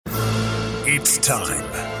It's time.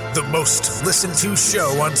 The most listened to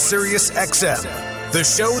show on Sirius XM. The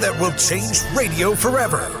show that will change radio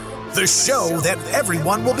forever. The show that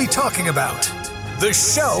everyone will be talking about. The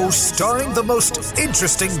show starring the most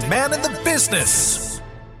interesting man in the business.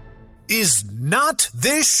 Is not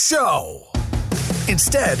this show.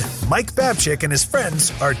 Instead, Mike Babchick and his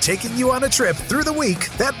friends are taking you on a trip through the week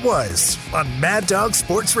that was on Mad Dog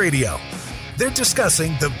Sports Radio. They're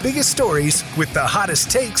discussing the biggest stories with the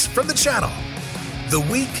hottest takes from the channel. The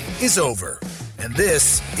week is over, and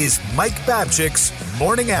this is Mike Babchick's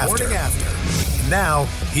Morning After. Now,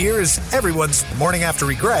 here is everyone's Morning After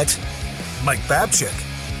regret, Mike Babchick.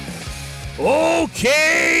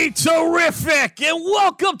 Okay, terrific, and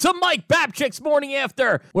welcome to Mike Babchick's Morning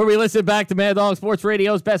After, where we listen back to Mad Dog Sports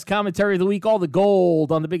Radio's best commentary of the week, all the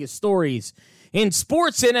gold on the biggest stories in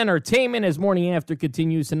sports and entertainment, as Morning After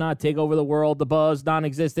continues to not take over the world, the buzz,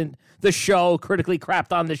 non-existent, the show, critically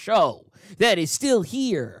crapped on the show, that is still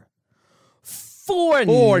here for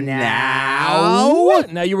now.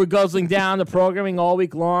 Now, you were guzzling down the programming all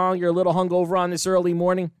week long. You're a little hungover on this early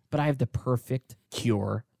morning, but I have the perfect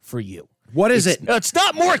cure for you. What is it? It's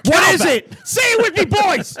not more cowbell. What is it? Say it with me,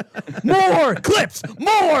 boys. More clips.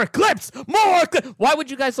 More clips. More clips. Why would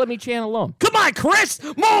you guys let me chant alone? Come on, Chris.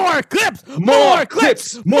 More clips. More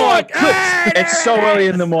clips. More clips. It's so early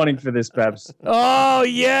in the morning for this, Babs. Oh,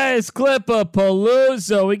 yes.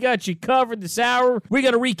 Clip-a-palooza. We got you covered this hour. We're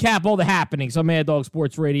going to recap all the happenings on Mad Dog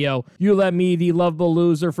Sports Radio. You let me, the lovable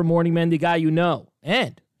loser from Morning Men, the guy you know.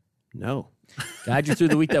 And no. Guide you through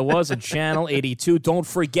the week that was on Channel 82. Don't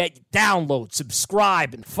forget, download,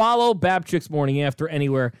 subscribe, and follow Babchick's Morning After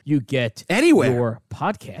anywhere you get your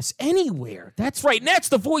podcasts. Anywhere. That's right. And that's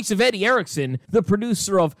the voice of Eddie Erickson, the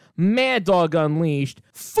producer of Mad Dog Unleashed,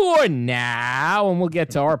 for now. And we'll get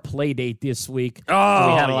to our play date this week. Oh,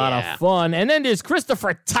 we had a lot of fun. And then there's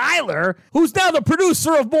Christopher Tyler, who's now the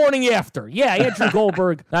producer of Morning After. Yeah, Andrew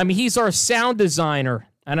Goldberg. I mean, he's our sound designer.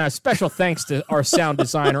 And a special thanks to our sound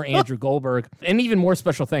designer, Andrew Goldberg. And even more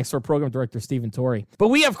special thanks to our program director, Stephen Torrey. But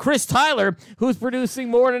we have Chris Tyler, who's producing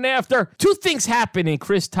Morning After. Two things happen in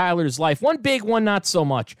Chris Tyler's life. One big, one not so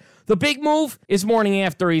much. The big move is Morning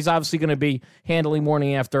After. He's obviously going to be handling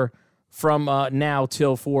Morning After from now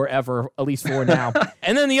till forever, at least for now.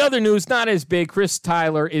 And then the other news, not as big. Chris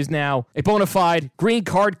Tyler is now a bona fide green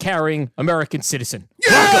card carrying American citizen.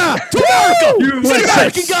 Yeah! To America! He's an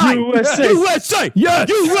American guy! USA! Yes!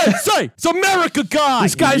 USA! It's America guy!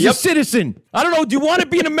 This guy's a citizen. I don't know, do you want to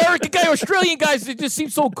be an American guy or Australian guys? They just seem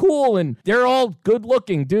so cool, and they're all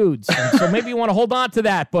good-looking dudes. And so maybe you want to hold on to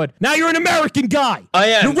that, but now you're an American guy! I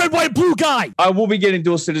am. You're a red, white, blue guy! I will be getting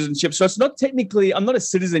dual citizenship, so it's not technically, I'm not a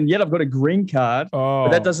citizen yet. I've got a green card, but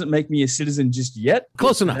that doesn't make me a citizen just yet.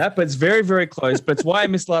 Close enough. But it's very, very close, but it's why I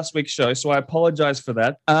missed last week's show, so I apologize for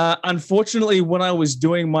that. Unfortunately, when I was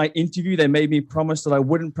doing my interview, they made me promise that I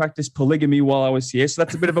wouldn't practice polygamy while I was here, so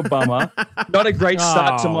that's a bit of a bummer. Not a great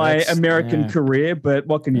start to my American career, but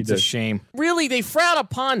what can you do? It's a shame. Really, they frown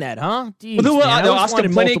upon that, huh? Jeez, Well, they'll ask wanted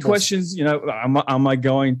them plenty of multiples. questions. You know, am I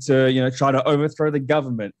going to, try to overthrow the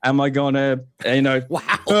government? Am I going to,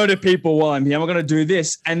 murder people while I'm here? Am I going to do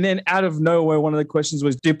this? And then out of nowhere, one of the questions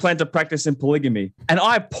was, do you plan to practice in polygamy? And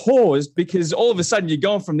I paused because all of a sudden you're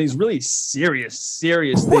going from these really serious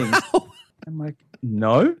things. I'm like,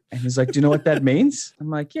 no. And he's like, do you know what that means? I'm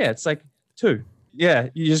like, yeah, it's like 2. Yeah,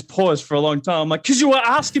 you just paused for a long time. I'm like, because you were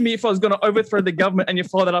asking me if I was going to overthrow the government, and you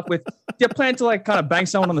followed that up with, do you plan to kind of bang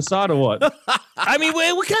someone on the side or what? I mean,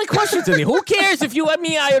 what kind of questions are they? Who cares if you,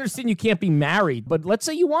 I understand you can't be married, but let's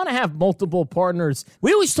say you want to have multiple partners.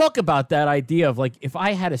 We always talk about that idea of if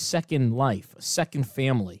I had a second life, a second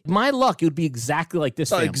family, my luck, it would be exactly like this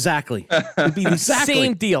family. Exactly. It would be the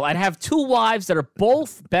same deal. I'd have 2 wives that are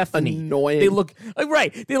both Bethany. Annoying.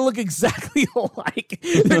 They look exactly alike.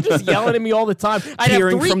 They're just yelling at me all the time. I'd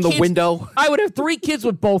Peering have 3 from the kids. window. I would have 3 kids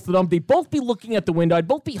with both of them. They'd both be looking at the window. I'd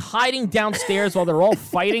both be hiding downstairs while they're all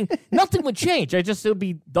fighting. Nothing would change. It would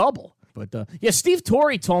be double. But Steve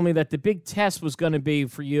Torrey told me that the big test was going to be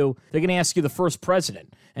for you. They're going to ask you the first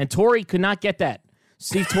president. And Torrey could not get that.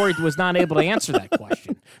 Steve Torrey was not able to answer that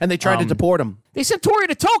question. And they tried to deport him. They sent Torrey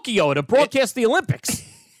to Tokyo to broadcast the Olympics.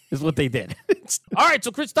 Is what they did. All right,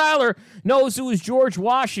 so Chris Tyler knows who is George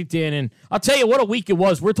Washington, and I'll tell you what a week it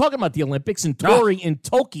was. We're talking about the Olympics and touring in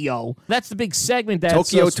Tokyo. That's the big segment that's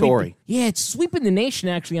Tokyo Tory. Yeah, it's sweeping the nation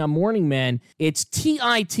actually on Morning Man. It's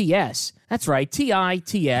TITS. That's right,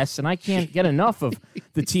 TITS, and I can't get enough of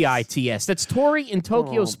the TITS. That's Tory in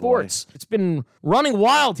Tokyo Sports. Boy. It's been running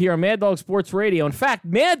wild here on Mad Dog Sports Radio. In fact,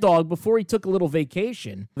 Mad Dog, before he took a little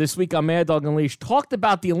vacation this week on Mad Dog Unleashed, talked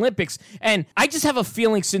about the Olympics, and I just have a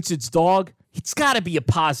feeling since it's Dog, it's got to be a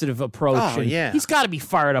positive approach. Oh, and yeah. He's got to be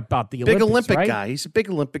fired up about the Big Olympics, Olympic right? guy. He's a big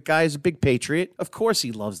Olympic guy. He's a big patriot. Of course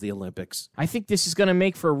he loves the Olympics. I think this is going to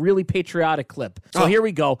make for a really patriotic clip. So here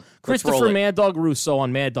we go. Christopher roll it. Mad Dog Russo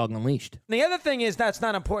on Mad Dog Unleashed. The other thing is that's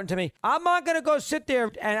not important to me. I'm not going to go sit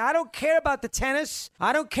there, and I don't care about the tennis.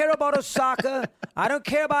 I don't care about Osaka. I don't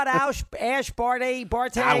care about Ash Barty.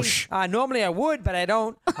 Normally I would, but I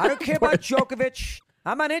don't. I don't care about Djokovic.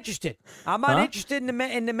 I'm not interested. I'm not interested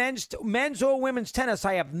in the men's or women's tennis.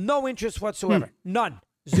 I have no interest whatsoever. None.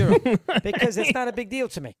 Zero. Because it's not a big deal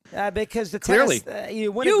to me. Because the tennis,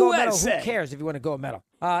 you win a gold medal. Who cares if you win a gold medal?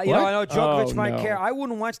 I know Djokovic might care. I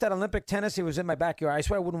wouldn't watch that Olympic tennis. It was in my backyard. I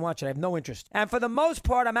swear I wouldn't watch it. I have no interest. And for the most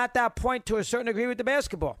part, I'm at that point to a certain degree with the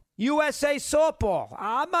basketball. USA softball.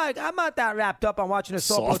 I'm not that wrapped up on watching a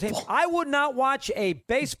softball team. I would not watch a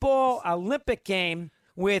baseball Olympic game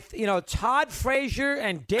with, Todd Frazier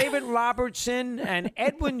and David Robertson and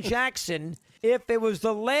Edwin Jackson. If it was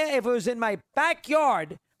in my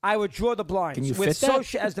backyard, I would draw the blinds Can you with fit that?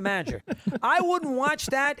 Socha as the manager. I wouldn't watch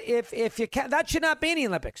that if you can. That should not be in the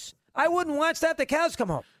Olympics. I wouldn't watch that. The cows come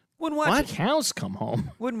home. Wouldn't watch it. Cows come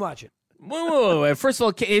home. Wouldn't watch it. Whoa. First of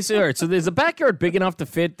all, all right, so there's a backyard big enough to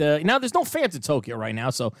fit. Now, there's no fans in Tokyo right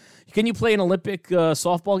now, so can you play an Olympic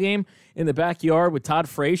softball game in the backyard with Todd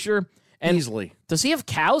Frazier? And Easily. Does he have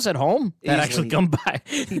cows at home that actually come by?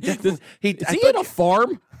 Is he in a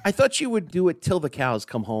farm? I thought you would do it till the cows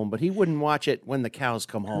come home, but he wouldn't watch it when the cows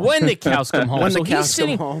come home. When the cows come home. When so the cows he's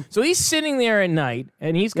sitting, come home. So he's sitting there at night,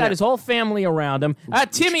 and he's got his whole family around him.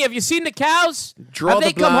 Timmy, have you seen the cows? Draw have the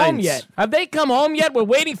they come home blinds. yet? Have they come home yet? We're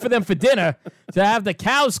waiting for them for dinner to have the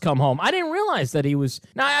cows come home. I didn't realize that he was.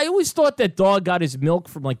 Now, I always thought that dog got his milk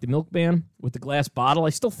from like the milkman with the glass bottle. I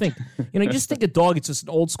still think, you just think a dog, it's just an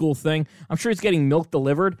old school thing. I'm sure he's getting milk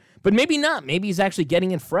delivered, but maybe not. Maybe he's actually getting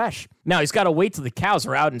it fresh. Now, he's got to wait till the cows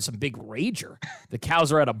are out in some big rager. The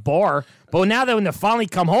cows are at a bar. But now that when they finally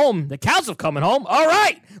come home, the cows are coming home. All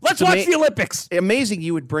right, let's watch the Olympics. Amazing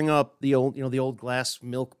you would bring up the old glass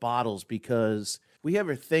milk bottles, because we have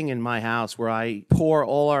a thing in my house where I pour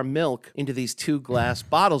all our milk into these 2 glass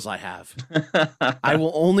bottles I have. I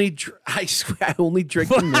will only, I swear, I only drink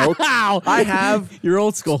the milk. Wow. You're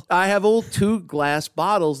old school. I have old 2 glass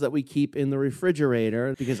bottles that we keep in the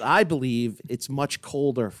refrigerator because I believe it's much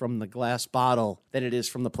colder from the glass bottle than it is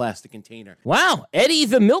from the plastic container. Wow, Eddie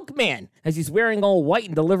the milkman, as he's wearing all white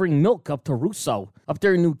and delivering milk up to Russo, up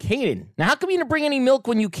there in New Canaan. Now, how come you didn't bring any milk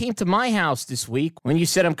when you came to my house this week, when you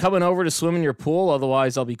said I'm coming over to swim in your pool,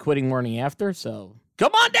 otherwise I'll be quitting morning after, so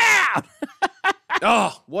come on down!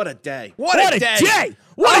 Oh, what a day. What a day!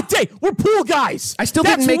 What a day! We're pool guys! I still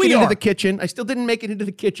That's didn't make what it we into are.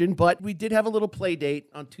 the kitchen. But we did have a little play date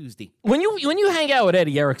on Tuesday. When you hang out with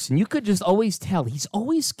Eddie Erickson, you could just always tell he's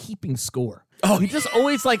always keeping score. Oh, you just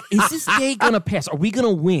always like, is this day gonna pass? Are we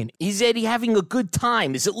gonna win? Is Eddie having a good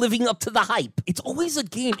time? Is it living up to the hype? It's always a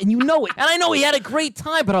game, and you know it. And I know he had a great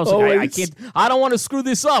time, but I was like, I don't want to screw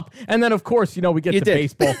this up. And then, of course, we get to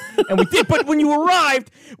baseball, and we did. But when you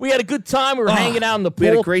arrived, we had a good time. We were hanging out in the pool. We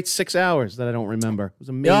had a great 6 hours that I don't remember. It was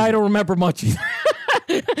amazing. Yeah, I don't remember much either.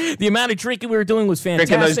 The amount of drinking we were doing was fantastic.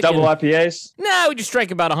 Drinking those double IPAs? No, we just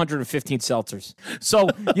drank about 115 seltzers. So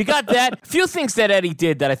you got that. A few things that Eddie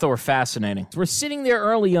did that I thought were fascinating. We're sitting there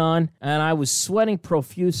early on, and I was sweating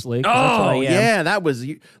profusely. Oh, yeah, that was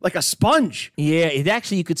like a sponge. Yeah,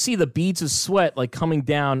 you could see the beads of sweat like coming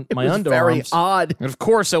down my underarms. Very odd. And of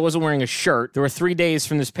course, I wasn't wearing a shirt. There were 3 days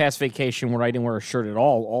from this past vacation where I didn't wear a shirt at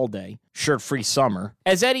all day. Shirt-free summer.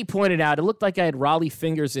 As Eddie pointed out, it looked like I had Raleigh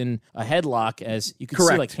fingers in a headlock, as you could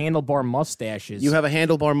see like handlebar mustaches. You have a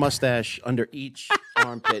handlebar mustache under each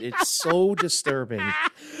armpit. It's so disturbing.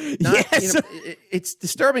 Yes. It's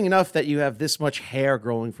disturbing enough that you have this much hair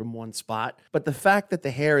growing from one spot, but the fact that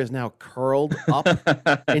the hair is now curled up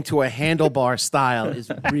into a handlebar style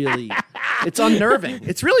is really, it's unnerving.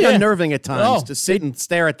 It's really unnerving at times to sit and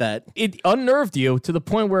stare at that. It unnerved you to the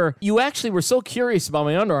point where you actually were so curious about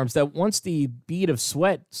my underarms that once the bead of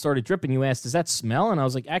sweat started dripping, you asked, does that smell? And I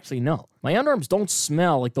was like, actually, no. My underarms don't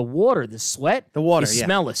smell like the water. The sweat is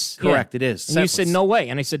smellless. Correct, it is. And you said, no way.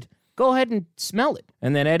 And I said, go ahead and smell it.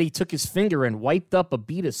 And then Eddie took his finger and wiped up a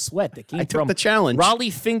bead of sweat that came from the challenge. Raleigh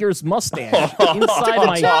Fingers mustache inside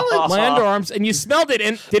my underarms. And you smelled it.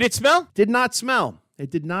 And did it smell? Did not smell. It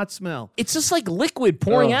did not smell. It's just like liquid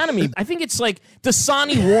pouring out of me. I think it's like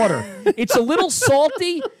Dasani water. It's a little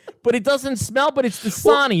salty, but it doesn't smell, but it's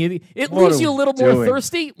Dasani. It what leaves are you a little we more doing?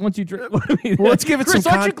 thirsty once you drink. Well, let's give it Chris,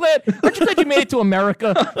 some aren't you glad you made it to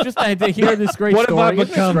America just to hear this great What have story? I Isn't this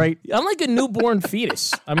become? great? I'm like a newborn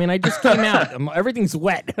fetus. I mean, I just came out. Everything's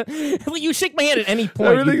wet. You shake my hand at any point,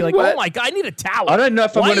 you'd be Everything's like, wet. "Oh my god, I need a towel." I don't know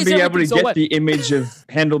if I'm Why going to is be able to everything so get wet? the image of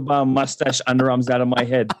handlebar, mustache, underarms out of my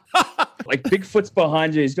head. Like Bigfoot's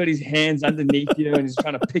behind you. He's got his hands underneath you, and he's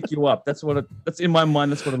trying to pick you up. That's in my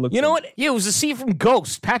mind. That's what it looks. You know like. what? Yeah, it was a scene from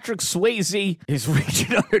Ghost. Patrick Swayze is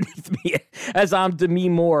reaching underneath me as I'm Demi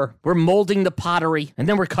Moore. We're molding the pottery, and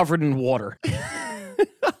then we're covered in water.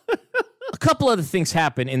 A couple other things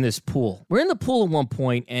happen in this pool. We're in the pool at one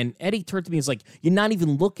point, and Eddie turned to me and was like, "You're not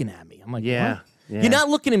even looking at me." I'm like, Yeah. "What? Yeah. You're not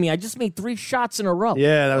looking at me. I just made 3 shots in a row.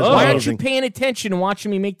 Yeah, that was Why aren't you amazing. paying attention and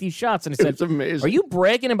watching me make these shots?" And I said, was amazing. "Are you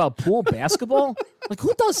bragging about pool basketball? Like,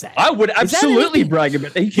 who does that?" I would Is that absolutely anything- brag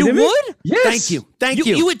about that. Are you You kidding me? would? Yes. Thank you. Thank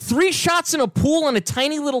you. You had 3 shots in a pool on a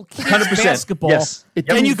tiny little kid's 100%. basketball. Yes. It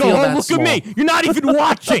And didn't you go, feel "Oh, that look small." at me. You're not even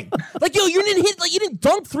watching." Like, yo, you didn't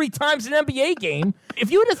dunk 3 times in an NBA game.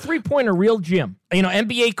 If you had a 3-pointer real gym,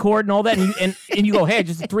 NBA court and all that, and you go, "Hey, I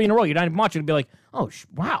just did 3 in a row," you're not even watching. It'd be like, "Oh,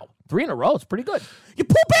 wow. 3 in a row, it's pretty good." You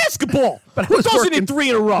pull basketball, but who doesn't hit 3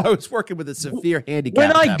 in a I row? was working with a severe handicap.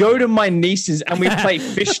 When I at go that to my nieces and we play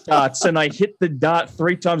fish darts and I hit the dart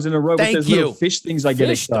 3 times in a row Thank with those little you. fish things, I get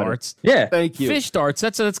Fish excited. darts? Yeah. Thank you. Fish darts.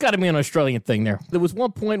 That's got to be an Australian thing there. There was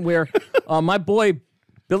one point where my boy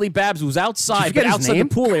Billy Babs was outside, forget but his outside name?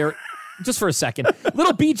 the pool area. Just for a second,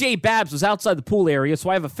 little BJ Babs was outside the pool area,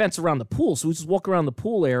 so I have a fence around the pool, so we just walk around the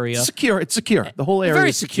pool area. Secure. It's secure. The whole area Very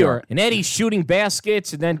is secure. And Eddie's shooting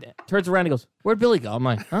baskets, and then turns around and goes, "Where'd Billy go?" I'm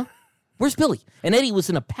like, "Huh? Where's Billy?" And Eddie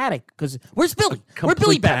was in a panic because where's Billy? Where'd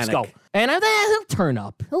Billy Complete Babs panic. go? And he'll turn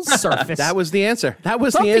up. He'll surface. That was the answer. That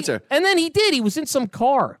was Something- the answer. And then he did. He was in some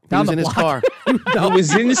car. He Down was the in his block. car. I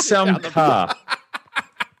was in some car.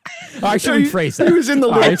 I should rephrase that. He was in the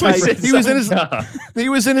All little right, Tykes. He was in his. car. He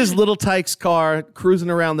was in his little Tykes car cruising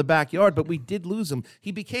around the backyard, but we did lose him.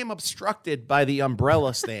 He became obstructed by the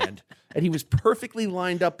umbrella stand, and he was perfectly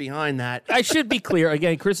lined up behind that. I should be clear.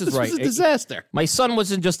 Again, Chris is This right. was a disaster. My son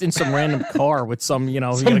wasn't just in some random car with some, he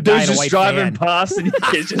got Some a guy dude's in a just white driving van. past and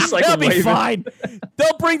he's just like They'll be waving. fine.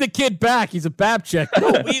 They'll bring the kid back. He's a Babchick.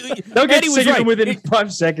 No, They'll get Eddie was sick of right. him within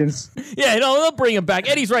 5 seconds. Yeah, no, they'll bring him back.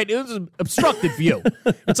 Eddie's right. It was an obstructed view.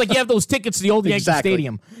 It's like you have those tickets to the old Yankee Exactly.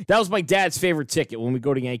 Stadium. That was my dad's favorite ticket when we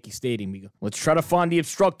go to Yankee Stadium. We go, "Let's try to find the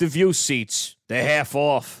obstructed view seats. They're half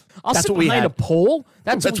off." I'll That's sit what we behind had. a pole.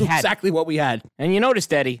 That's what we had. exactly what we had. And you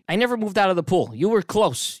noticed, Eddie, I never moved out of the pool. You were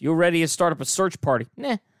close. You were ready to start up a search party.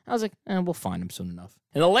 Nah. I was like, we'll find him soon enough.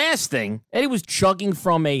 And the last thing, Eddie was chugging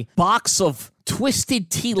from a box of Twisted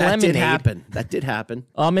Tea That lemonade. did happen. That did happen.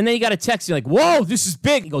 And then he got a text. You're like, "Whoa, this is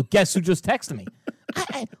big." You go, "Guess who just texted me?"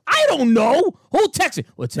 I don't know. Who texted?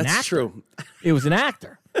 Well, it's an That's actor. true. It was an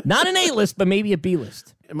actor. Not an A-list, but maybe a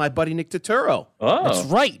B-list. And my buddy Nick Turturro. That's Oh.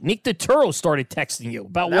 right. Nick Turturro started texting you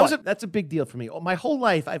about what? That's a big deal for me. My whole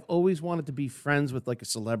life, I've always wanted to be friends with like a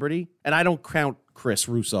celebrity, and I don't count Chris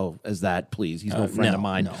Russo as that. Please, he's no friend no, of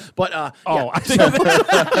mine. no. But Oh, yeah. I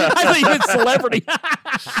thought you meant celebrity.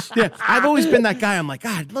 Yeah, I've always been that guy. I'm like,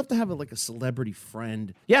 God, I'd love to have like a celebrity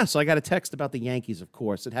friend. Yeah, so I got a text about the Yankees, of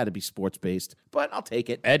course. It had to be sports based, but I'll take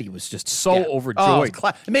it. Eddie was just so Yeah. overjoyed. Oh,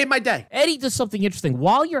 it made my day. Eddie does something interesting.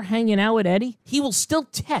 While you're hanging out with Eddie, he will still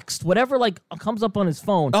text whatever comes up on his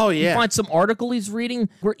phone. Oh, yeah. He finds some article he's reading.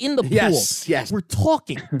 We're in the pool. Yes, yes. We're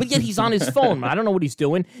talking, but yet he's on his phone. I don't know what he's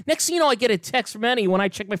doing. Next thing you know, I get a text from Eddie when I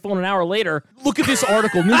check my phone an hour later. "Look at this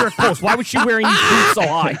article, New York Post. Why was she wearing these boots so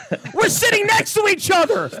high?" We're sitting next to each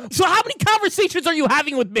other. So how many conversations are you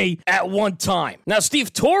having with me at one time? Now,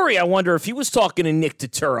 Steve Torrey, I wonder if he was talking to Nick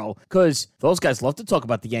Turturro, because those guys love to talk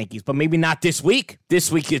about the Yankees, but maybe not this week.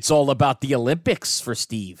 This week, it's all about the Olympics for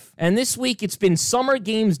Steve. And this week, it's been Summer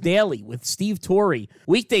Games Daily with Steve Torrey.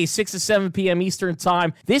 Weekdays, 6 to 7 p.m. Eastern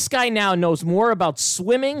Time. This guy now knows more about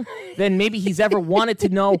swimming than maybe he's ever wanted to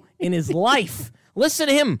know in his life. Listen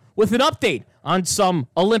to him with an update on some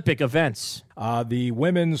Olympic events. The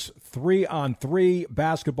women's 3-on-3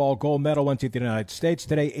 basketball gold medal went to the United States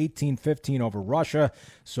today, 18-15 over Russia.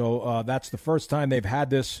 So that's the first time they've had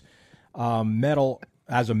this medal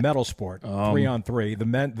as a medal sport,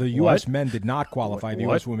 3-on-3. The U.S. men did not qualify. The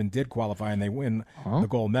U.S. women did qualify, and they win the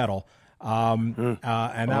gold medal. And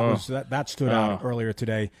that stood out earlier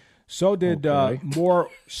today. So did more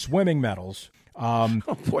swimming medals.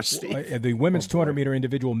 Poor Steve. The women's 200-meter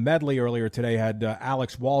individual medley earlier today had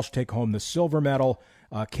Alex Walsh take home the silver medal.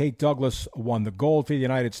 Kate Douglas won the gold for the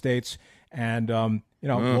United States. And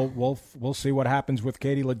we'll see what happens with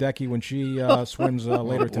Katie Ledecky when she swims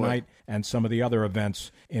later tonight, and some of the other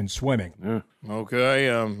events in swimming. Yeah. Okay.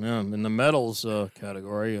 In the medals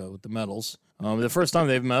category with the medals. The first time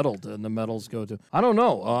they've medaled, and the medals go to... I don't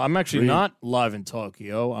know. I'm actually not live in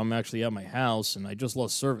Tokyo. I'm actually at my house, and I just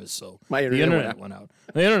lost service, so the internet went out.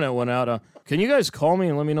 The internet went out. Can you guys call me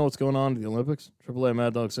and let me know what's going on at the Olympics? AAA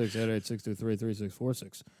Mad Dog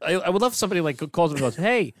 688-623-3646. I would love somebody calls me and goes,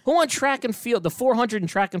 hey, who won track and field, the 400 in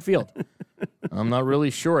track and field? I'm not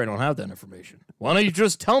really sure. I don't have that information. Why don't you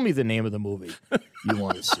just tell me the name of the movie you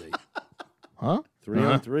want to see? Huh?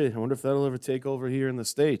 3-on-3. I wonder if that'll ever take over here in the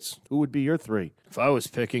States. Who would be your 3? If I was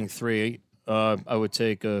picking 3, I would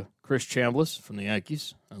take Chris Chambliss from the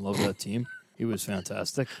Yankees. I love that team. He was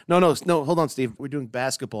fantastic. No. Hold on, Steve. We're doing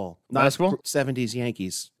basketball. Basketball? 70s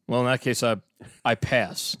Yankees. Well, in that case, I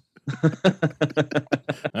pass.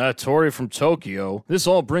 Tori from Tokyo. This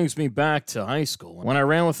all brings me back to high school when I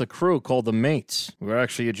ran with a crew called the Mates. We were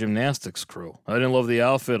actually a gymnastics crew. I didn't love the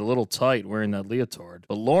outfit, a little tight wearing that leotard,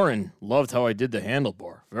 but Lauren loved how I did the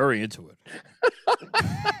handlebar. Very into it.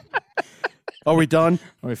 Are we done?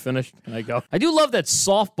 Are we finished? Can I go? I do love that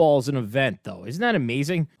softball is an event, though. Isn't that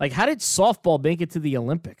amazing? Like, how did softball make it to the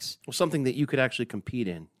Olympics? Well, something that you could actually compete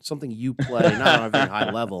in. Something you play, not on a very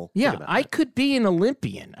high level. Yeah, I could be an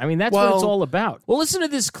Olympian. I mean, that's what it's all about. Well, listen to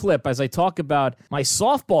this clip as I talk about my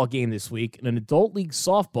softball game this week in an adult league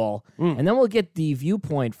softball, and then we'll get the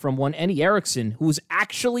viewpoint from one Eddie Erickson, who was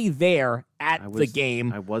actually there at the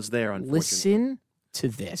game. I was there, unfortunately. Listen to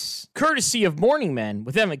this. Courtesy of Morning Men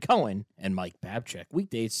with Evan Cohen and Mike Babchick.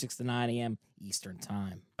 Weekdays, 6 to 9 a.m. Eastern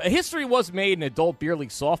Time. A history was made in adult beer league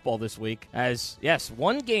softball this week as, yes,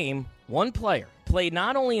 one game, one player played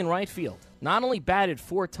not only in right field, not only batted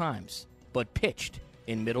 4 times, but pitched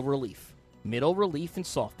in middle relief. Middle relief in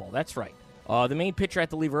softball. That's right. The main pitcher had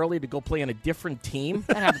to leave early to go play on a different team.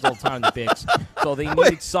 That happens all the time in the bigs. So they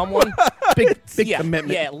needed someone. Big commitment.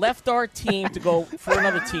 Yeah, left our team to go for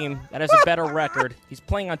another team that has a better record. He's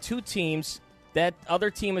playing on 2 teams. That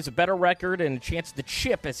other team has a better record and a chance to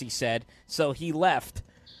chip, as he said. So he left,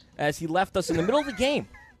 as he left us in the middle of the game.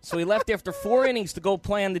 So he left after 4 innings to go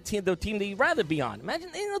play on the team that he'd rather be on. Imagine,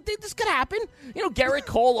 this could happen. Garrett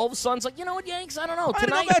Cole all of a sudden's like, you know what, Yanks, I don't know.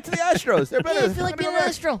 Tonight, go back to the Astros. They're better. I feel like being an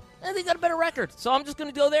Astro. They got a better record. So I'm just going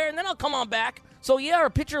to go there, and then I'll come on back. So, yeah, our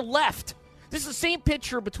pitcher left. This is the same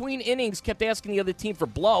pitcher between innings kept asking the other team for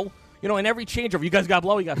blow. In every changeover, you guys got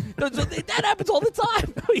blow. That happens all the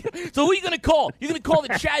time. So who are you going to call? You're going to call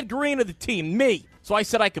the Chad Green of the team, me. So I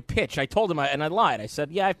said I could pitch. I told him, and I lied. I said,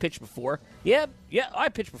 yeah, I've pitched before. Yeah, I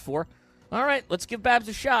pitched before. All right, let's give Babs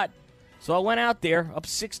a shot. So I went out there, up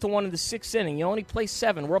 6-1 in the 6th inning. You only play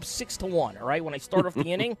 7. We're up 6-1, all right? When I start off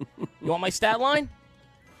the inning, you want my stat line?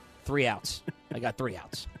 3 outs. I got 3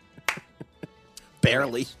 outs.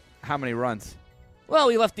 Barely. How many runs? Well,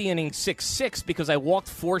 we left the inning 6-6 because I walked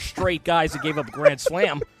 4 straight guys that gave up a grand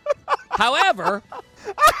slam. However,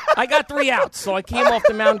 I got 3 outs, so I came off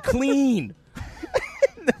the mound clean.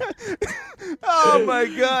 Oh, my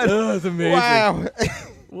God. That was amazing. Wow.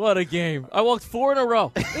 What a game. I walked 4 in a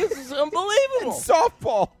row. This is unbelievable.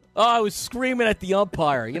 Softball. Oh, I was screaming at the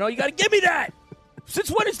umpire. You got to give me that.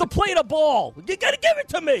 Since when is the plate a ball? You got to give it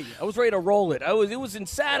to me. I was ready to roll it. It was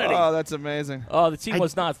insanity. Oh, that's amazing. Oh, the team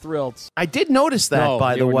was not thrilled. I did notice that,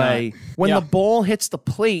 by the way. When the ball hits the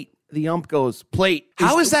plate, the ump goes, plate.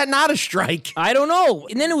 How is that not a strike? I don't know.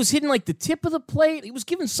 And then it was hitting like the tip of the plate. He was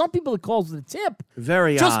giving some people the calls the tip.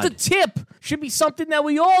 Very Just odd. the tip should be something that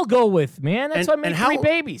we all go with, man. That's why I made 3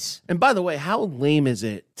 babies. And by the way, how lame is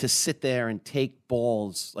it to sit there and take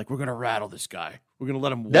balls like we're going to rattle this guy? We're going to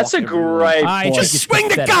let him walk. That's a great point. Just swing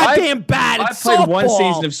the goddamn bat. I played one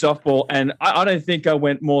season of softball, and I don't think I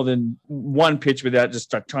went more than 1 pitch without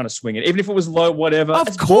just trying to swing it. Even if it was low, whatever.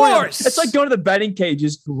 Of course. It's like going to the batting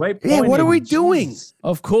cages. Great point. Yeah, what are we doing?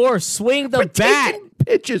 Of course. Swing the bat.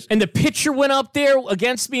 Pitches. And the pitcher went up there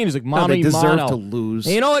against me, and he's like, "Mano, they deserve mano." to lose.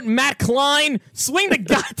 And you know what, Matt Klein, swing the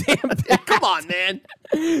goddamn bat. Come on, man.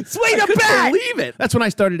 Swing the bat. Believe it. That's when I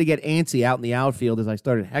started to get antsy out in the outfield as I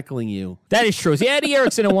started heckling you. That is true. See, Eddie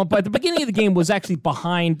Erickson at one point, at the beginning of the game, was actually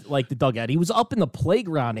behind like the dugout. He was up in the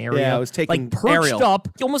playground area. Yeah, I was taking like perched aerial. up,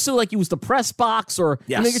 almost like he was the press box, or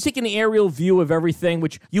you're taking an aerial view of everything.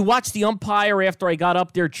 Which you watch the umpire after I got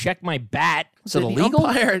up there check my bat. Was it illegal?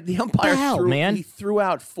 The umpire man? threw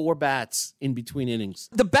out 4 bats in between innings.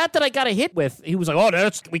 The bat that I got a hit with, he was like,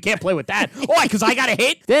 "Oh, we can't play with that." Why? Because I got a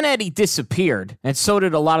hit. Then Eddie disappeared, and so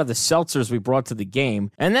did a lot of the seltzers we brought to the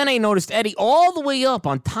game. And then I noticed Eddie all the way up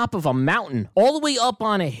on top of a mountain, all the way up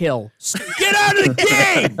on a hill. Get out of the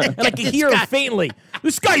game! And I could hear him faintly.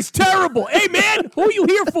 This guy's terrible. Hey, man, who are you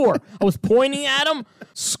here for? I was pointing at him,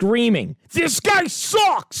 screaming, this guy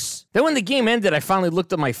sucks. Then when the game ended, I finally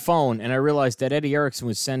looked at my phone and I realized that Eddie Erickson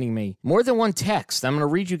was sending me more than one text. I'm going to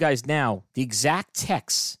read you guys now the exact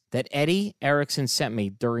texts that Eddie Erickson sent me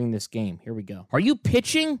during this game. Here we go. Are you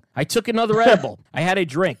pitching? I took another edible. I had a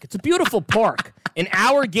drink. It's a beautiful park. An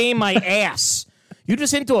hour game, my ass. You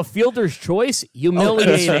just into a fielder's choice?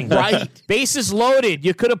 Humiliating. Right. Bases loaded.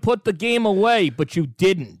 You could have put the game away, but you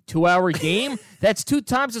didn't. 2-hour game? That's 2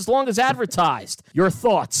 times as long as advertised. Your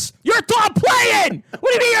thoughts. Your thought playing!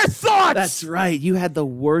 What do you mean your thoughts? That's right. You had the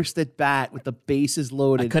worst at bat with the bases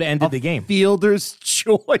loaded. I could have ended the game. Fielder's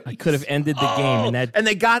choice. I could have ended the game. And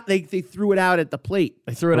they threw it out at the plate.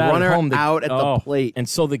 They threw it out runner at home. out at the plate. And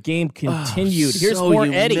so the game continued. Here's so more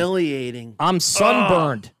Eddie. Humiliating. I'm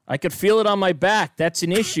sunburned. I could feel it on my back. That's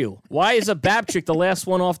an issue. Why is a Babchick the last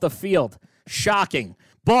one off the field? Shocking.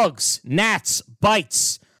 Bugs, gnats,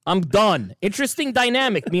 bites. I'm done. Interesting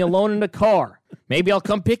dynamic, me alone in the car. Maybe I'll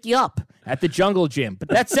come pick you up at the jungle gym, but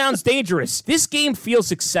that sounds dangerous. This game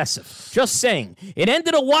feels excessive. Just saying. It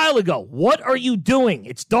ended a while ago. What are you doing?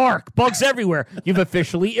 It's dark. Bugs everywhere. You've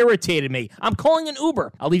officially irritated me. I'm calling an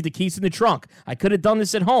Uber. I'll leave the keys in the trunk. I could have done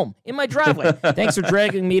this at home, in my driveway. Thanks for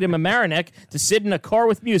dragging me to Mamaroneck to sit in a car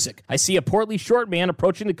with music. I see a portly short man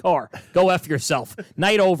approaching the car. Go F yourself.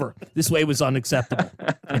 Night over. This way was unacceptable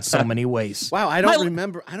in so many ways. Wow, I don't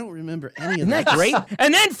remember any of Isn't that. that great?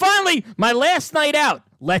 And then finally, my last night out.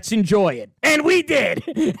 Let's enjoy it. And we did.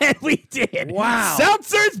 And we did. Wow.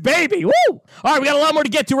 Seltzers, baby. Woo! All right, we got a lot more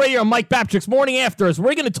to get to right here on Mike Babchick's Morning After as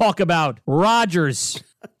we're going to talk about Rodgers,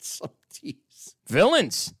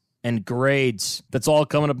 villains, and grades. That's all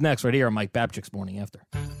coming up next right here on Mike Babchick's Morning After.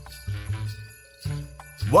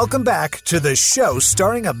 Welcome back to the show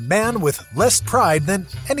starring a man with less pride than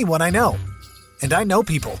anyone I know. And I know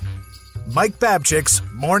people. Mike Babchick's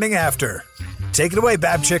Morning After. Take it away,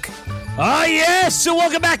 Babchick. Oh, yes. So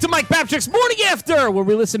welcome back to Mike Babchick's Morning After, where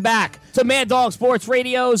we listen back to Mad Dog Sports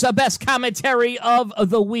Radio's best commentary of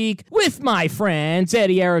the week with my friends,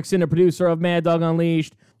 Eddie Erickson, the producer of Mad Dog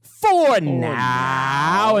Unleashed, for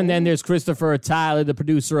now. And then there's Christopher Tyler, the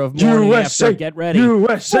producer of Morning USA, After. Get ready.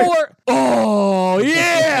 USA. Oh,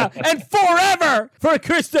 yeah. And forever for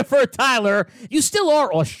Christopher Tyler. You still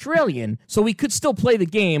are Australian, so we could still play the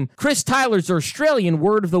game. Chris Tyler's Australian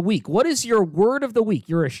word of the week. What is your word of the week?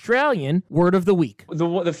 Your Australian word of the week.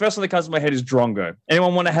 The first one that comes to my head is drongo.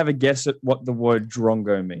 Anyone want to have a guess at what the word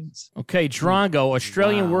drongo means? Okay, drongo,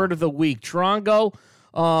 Australian word of the week. Drongo.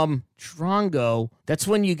 Drongo, that's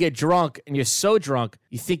when you get drunk and you're so drunk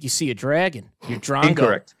you think you see a dragon. You're drongo.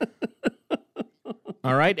 Incorrect.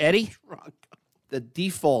 All right, Eddie? The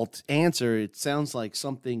default answer, it sounds like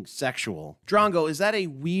something sexual. Drongo, is that a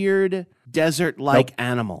weird desert-like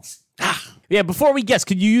animal? Yeah, before we guess,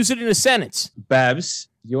 could you use it in a sentence? Babs,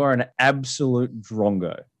 you are an absolute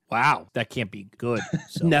drongo. Wow, that can't be good.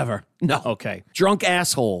 So. Never. No. Okay. Drunk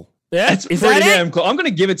asshole. Yeah, It's is pretty that damn it? cool. I'm going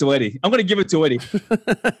to give it to Eddie. That's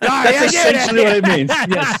Yeah, essentially what it means.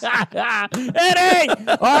 Yes. Eddie!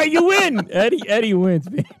 All right, you win. Eddie wins,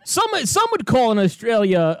 man. Some would call in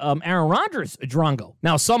Australia Aaron Rodgers a drongo.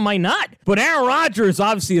 Now, some might not. But Aaron Rodgers,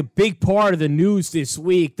 obviously a big part of the news this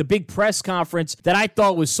week. The big press conference that I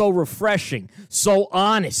thought was so refreshing, so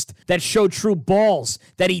honest, that showed true balls,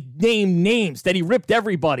 that he named names, that he ripped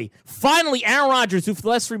everybody. Finally, Aaron Rodgers, who for the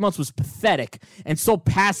last 3 months was pathetic and so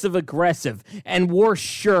passive-aggressive and wore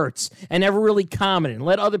shirts and never really commented and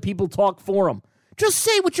let other people talk for him. Just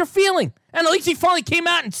say what you're feeling. And at least he finally came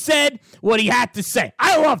out and said what he had to say.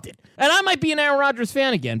 I loved it. And I might be an Aaron Rodgers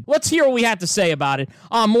fan again. Let's hear what we had to say about it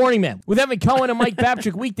on Morning Man with Evan Cohen and Mike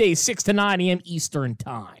Babchick weekdays 6 to 9 a.m. Eastern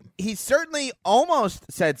Time. He certainly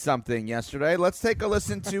almost said something yesterday. Let's take a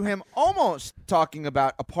listen to him almost talking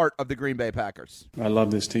about a part of the Green Bay Packers. I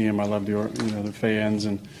love this team. I love the fans,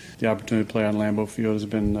 and the opportunity to play on Lambeau Field has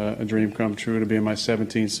been a dream come true. To be in my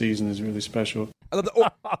 17th season is really special. I love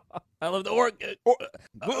the I love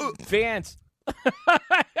the fans.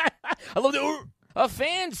 I love the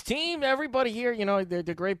fans team. Everybody here,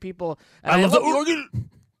 they're great people. And I love the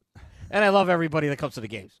and I love everybody that comes to the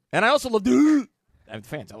games. And I also love the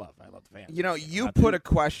fans. I love the fans. You put a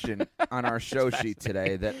question on our show sheet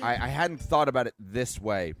today that I hadn't thought about it this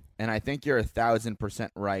way, and I think you're 1,000%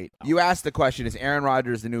 right. You asked the question, is Aaron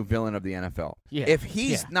Rodgers the new villain of the NFL? Yeah. If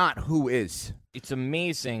he's not, who is? It's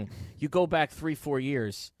amazing. You go back 3-4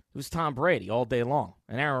 years, It was Tom Brady all day long,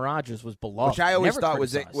 and Aaron Rodgers was beloved. Which I always Never thought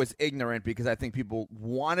criticized. was ignorant because I think people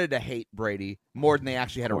wanted to hate Brady more than they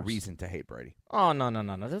actually had a reason to hate Brady. Oh, no.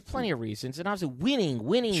 There's plenty of reasons. And obviously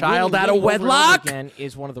winning. Child out of over and over wedlock? again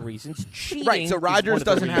is one of the reasons. Cheating Right, so is one Rodgers of the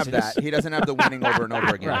doesn't have reasons. that. He doesn't have the winning over and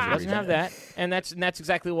over again. Right, as a he doesn't reason. have that, and that's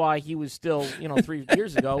exactly why he was still, 3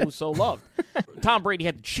 years ago, was so loved. Tom Brady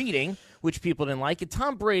had the cheating, which people didn't like, and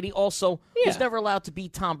Tom Brady also was never allowed to be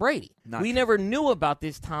Tom Brady. We never knew about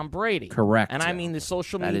this Tom Brady. Correct. And I mean the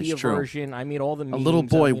social That is media true. version. I mean all the memes little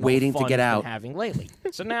boy and, all the waiting to fun get he's been out. having lately.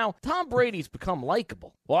 So now Tom Brady's become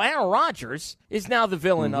likable. Well, Aaron Rodgers is now the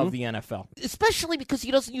villain of the NFL, especially because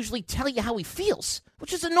he doesn't usually tell you how he feels,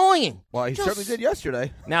 which is annoying. Well, he certainly did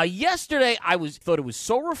yesterday. Now, yesterday, I thought it was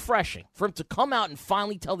so refreshing for him to come out and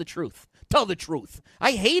finally tell the truth. Tell the truth.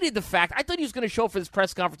 I hated the fact. I thought he was going to show up for this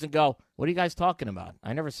press conference and go, "What are you guys talking about?"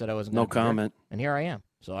 I never said I wasn't. No gonna be here. comment. And here I am.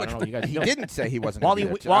 So I don't know what you guys. He doing. didn't say he wasn't. While gonna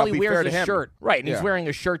he be there. while I'll he be wears fair a to him. shirt, right? And he's Yeah. wearing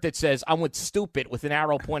a shirt that says "I'm with stupid" with an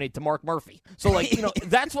arrow pointed to Mark Murphy. So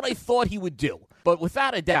that's what I thought he would do. But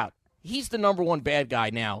without a doubt, he's the number one bad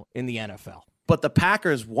guy now in the NFL. But the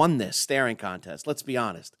Packers won this staring contest. Let's be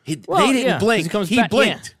honest. Well, they didn't yeah, 'cause blink. comes He back-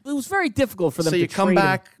 blinked. yeah. It was very difficult for them So to you come trade him.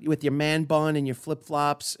 back with your man bun and your flip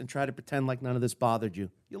flops and try to pretend like none of this bothered you.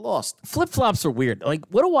 You lost. Flip flops are weird. Like,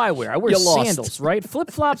 what do I wear? I wear You lost. sandals, right? Flip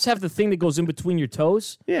flops have the thing that goes in between your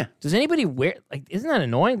toes. Yeah. Does anybody wear? Like, isn't that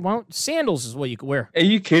annoying? Well, sandals is what you can wear. Are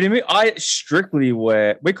you kidding me? I strictly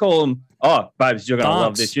wear. We call them. Oh, babes, you're gonna love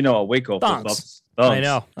Thongs. this. You know what we call Thongs. flip-flops. I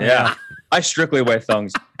know. Yeah. I strictly wear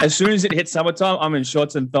thongs. As soon as it hits summertime, I'm in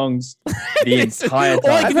shorts and thongs the entire All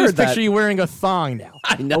I time. can do is heard that. picture you wearing a thong now.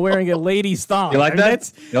 I know. Wearing a lady's thong. You like I mean, that?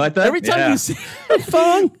 that's- You like that? Every time Yeah. you see a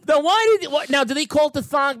thong. Now, now, do they call it the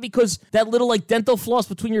thong because that little like dental floss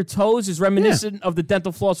between your toes is reminiscent of the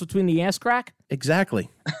dental floss between the ass crack? Exactly.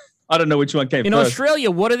 I don't know which one came In first. Australia,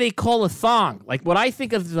 what do they call a thong? Like what I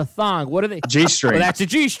think of as a thong, what do they? G-string. Well, that's a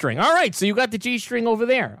G-string. All right, so you got the G-string over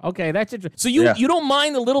there. Okay, that's it. So you don't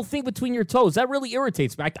mind the little thing between your toes. That really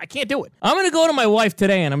irritates me. I can't do it. I'm going to go to my wife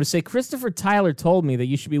today and I'm going to say, Christopher Tyler told me that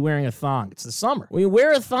you should be wearing a thong. It's the summer. When you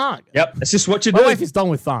wear a thong. Yep, that's just what you My do. wife is done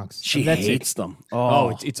with thongs. She That's hates it. them.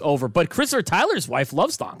 Oh, it's over. But Christopher Tyler's wife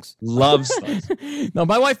loves thongs. Loves thongs. No,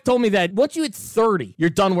 my wife told me that once you hit 30, you're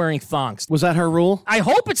done wearing thongs. Was that her rule? I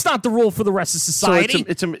hope it's not the rule for the rest of So society.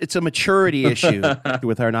 it's a maturity issue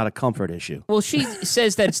with her, not a comfort issue. Well, she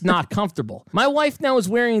says that it's not comfortable. My wife now is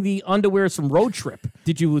wearing the underwears from Road Trip.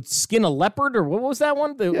 Did you skin a leopard or what was that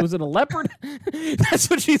one? Was it a leopard? That's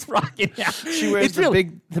what she's rocking now. She wears It's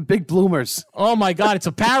really- the big bloomers. Oh my God, it's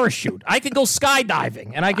a parachute. I could go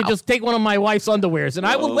skydiving and I could just take one of my wife's underwears and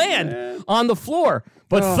I would land on the floor.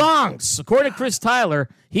 But thongs, according to Chris Tyler,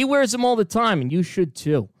 he wears them all the time and you should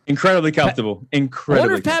too. Incredibly comfortable. I Incredibly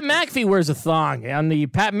wonder if Pat McAfee wears a thong on the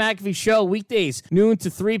Pat McAfee Show weekdays, noon to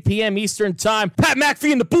 3 p.m. Eastern Time. Pat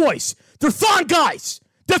McAfee and the boys, they're thong guys.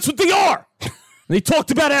 That's what they are. And they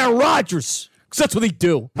talked about Aaron Rodgers because that's what they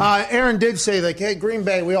do. Aaron did say, like, hey, Green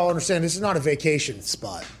Bay, we all understand this is not a vacation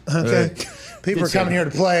spot. Okay? People are coming here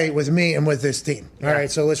to play with me and with this team. All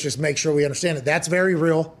right, so let's just make sure we understand it. That's very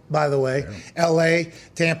real, by the way. L.A.,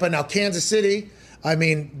 Tampa. Now, Kansas City, I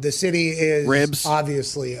mean, the city is Ribs.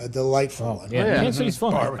 obviously a delightful one. Yeah, Kansas City's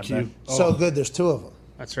fun. Barbecue. So good, there's two of them.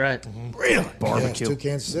 That's right. Really? Barbecue. Two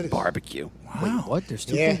Kansas Cities. Barbecue. Wait, what? There's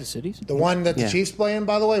two Yeah. Kansas Cities? The one that the Yeah. Chiefs play in,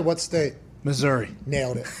 by the way, what state? Missouri.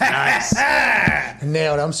 Nailed it. Nice.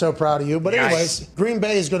 Nailed it. I'm so proud of you. But anyways, Green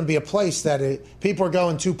Bay is going to be a place that people are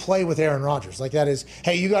going to play with Aaron Rodgers. Like that is,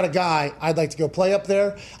 hey, you got a guy, I'd like to go play up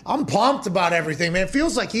there. I'm pumped about everything, man. It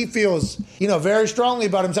feels like he feels, very strongly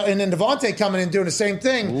about himself. And then Devontae coming in doing the same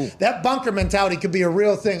thing. Ooh. That bunker mentality could be a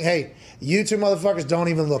real thing. Hey, you two motherfuckers don't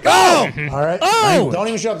even look. Oh! All right? Oh! Don't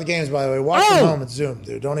even show up the games, by the way. Watch from home at Zoom,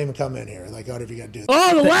 dude. Don't even come in here. Like, whatever you got to do.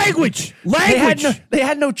 Oh, the language. They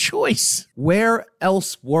had no choice. Where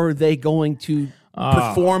else were they going to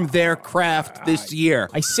perform their craft this year?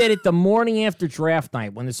 I said it the morning after draft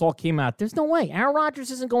night when this all came out. There's no way. Aaron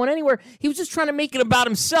Rodgers isn't going anywhere. He was just trying to make it about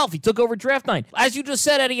himself. He took over draft night. As you just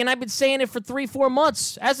said, Eddie, and I've been saying it for 3-4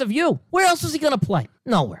 months, as of you. Where else was he going to play?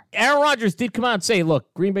 Nowhere. Aaron Rodgers did come out and say,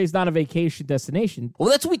 look, Green Bay's not a vacation destination. Well,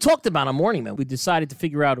 that's what we talked about on Morning Man. We decided to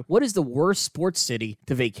figure out what is the worst sports city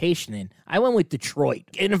to vacation in. I went with Detroit.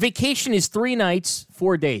 And a vacation is 3 nights,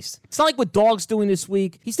 4 days. It's not like what Dog's doing this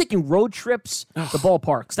week. He's taking road trips to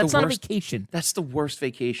ballparks. That's not a vacation. That's the worst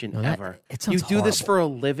vacation ever. It You sounds do this horrible.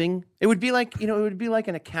 for a living. It would be like,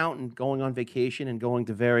 an accountant going on vacation and going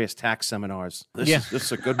to various tax seminars. This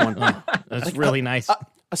is a good one. That's really nice.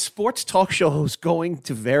 a sports talk show host going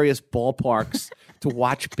to various ballparks to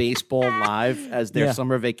watch baseball live as their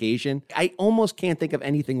summer vacation. I almost can't think of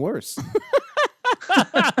anything worse. Like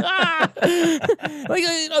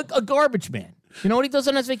a garbage man. You know what he does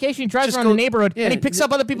on his vacation? He drives around the neighborhood and he picks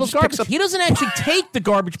up other people's garbage. He doesn't actually take the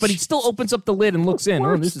garbage, but he still opens up the lid and looks in.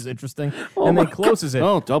 Oh, this is interesting. And then closes it.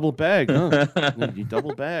 Oh, double bag. Huh?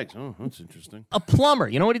 Double bags. Oh, that's interesting. A plumber.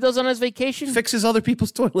 You know what he does on his vacation? Fixes other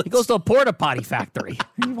people's toilets. He goes to a porta potty factory.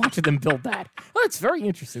 You're watching them build that. Oh, it's very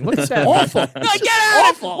interesting. Look at that. Awful. No, get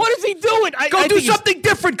out of it. What is he doing? Go do something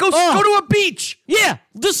different. Go to a beach. Yeah.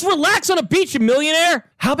 Just relax on a beach, you millionaire.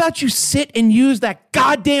 How about you sit and use that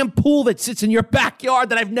goddamn pool that sits in your backyard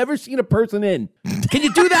that I've never seen a person in? Can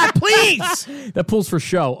you do that, please? That pool's for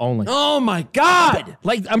show only. Oh, my God.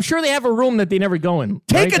 Like, I'm sure they have a room that they never go in.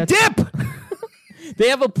 Take a dip. They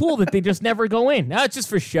have a pool that they just never go in. No, it's just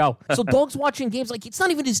for show. So Dog's watching games like it's not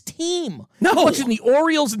even his team. No. He's watching the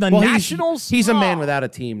Orioles and the Nationals. He's a man without a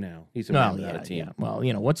team now. He's a man without a team. Yeah. Well,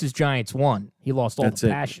 once his Giants won, he lost all the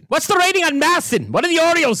passion. What's the rating on Masson? What are the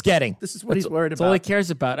Orioles getting? This is what he's worried about. That's all he cares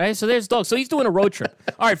about. All right, so there's Dog. So he's doing a road trip.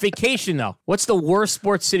 All right, vacation, though. What's the worst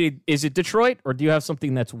sports city? Is it Detroit, or do you have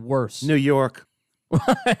something that's worse? New York. I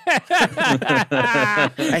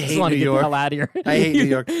hate New York. Get the hell out of here. I hate New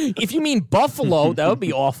York. If you mean Buffalo, that would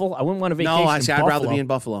be awful. I wouldn't want to vacation. No, I'd rather be in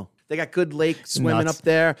Buffalo. They got good lake swimming up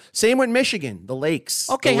there. Same with Michigan, the lakes.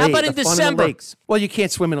 Okay, how about in December? Well, you can't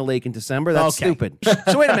swim in a lake in December. That's stupid.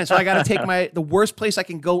 So wait a minute. So I got to take the worst place I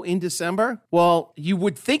can go in December? Well, you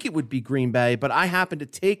would think it would be Green Bay, but I happened to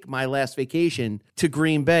take my last vacation to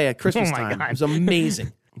Green Bay at Christmas time. God. It was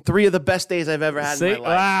amazing. 3 of the best days I've ever had in my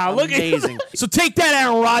life. Wow, look amazing. So take that,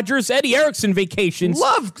 Aaron Rodgers. Eddie Erickson vacations.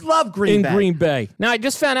 Love Green Bay. In Green Bay. Now, I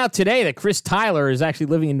just found out today that Chris Tyler is actually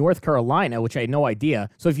living in North Carolina, which I had no idea.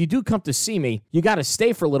 So if you do come to see me, you got to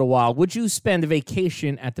stay for a little while. Would you spend a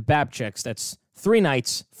vacation at the Babcheks? That's 3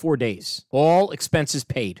 nights, 4 days. All expenses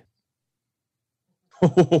paid.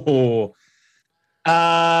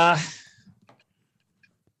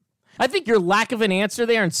 I think your lack of an answer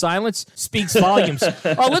there in silence speaks volumes.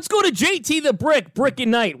 Let's go to JT the Brick and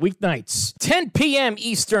Night, weeknights. 10 p.m.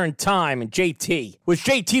 Eastern Time, and JT was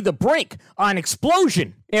JT the Brink on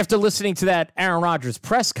Explosion. After listening to that Aaron Rodgers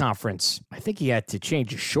press conference, I think he had to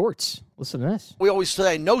change his shorts. Listen to this. We always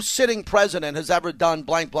say no sitting president has ever done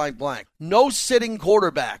blank, blank, blank. No sitting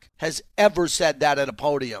quarterback has ever said that at a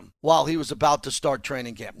podium while he was about to start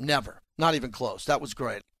training camp. Never. Not even close. That was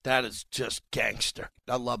great. That is just gangster.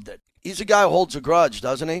 I loved it. He's a guy who holds a grudge,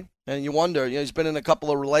 doesn't he? And you wonder, he's been in a couple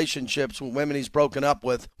of relationships with women he's broken up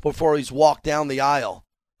with before he's walked down the aisle.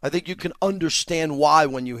 I think you can understand why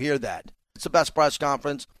when you hear that. It's the best press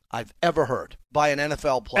conference I've ever heard by an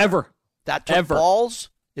NFL player. Ever. That took balls.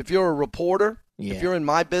 If you're a reporter, if you're in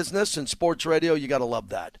my business in sports radio, you got to love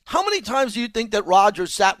that. How many times do you think that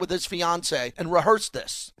Rodgers sat with his fiance and rehearsed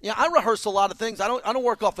this? Yeah, I rehearse a lot of things. I don't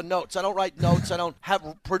work off of notes. I don't write notes. I don't have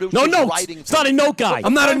producers writing. It's not a note guy.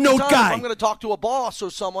 I'm not a note guy. If I'm going to talk to a boss or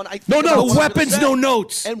someone, I think no weapons, no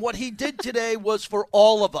notes. And what he did today was for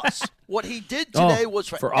all of us. What he did today was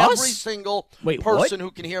for every single person who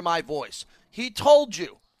can hear my voice. He told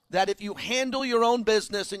you that if you handle your own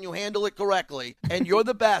business and you handle it correctly and you're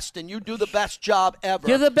the best and you do the best job ever.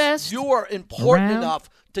 You're the best. You are important enough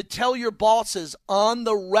to tell your bosses on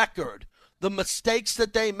the record the mistakes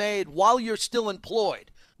that they made while you're still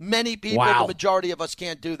employed. Many people, the majority of us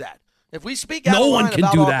can't do that. If we speak out of line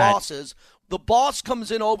about our bosses, the boss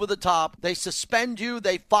comes in over the top, they suspend you,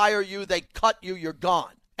 they fire you, they cut you, you're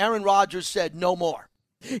gone. Aaron Rodgers said no more.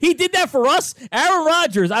 He did that for us. Aaron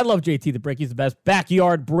Rodgers. I love JT the Brick. He's the best.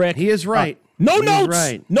 Backyard Brick. He is right. No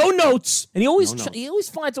notes. No notes. And he always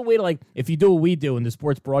finds a way to, if you do what we do in the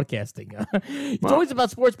sports broadcasting. It's always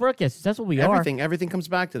about sports broadcasting. That's what we are. Everything comes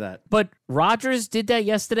back to that. But Rodgers did that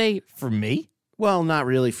yesterday for me. Well, not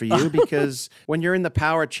really for you, because when you're in the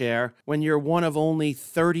power chair, when you're one of only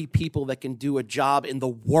 30 people that can do a job in the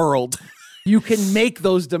world, you can make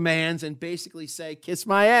those demands and basically say, kiss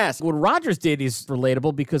my ass. What Rodgers did is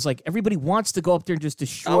relatable because, everybody wants to go up there and just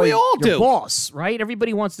destroy your boss, right?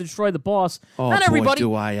 Everybody wants to destroy the boss. Oh, not everybody.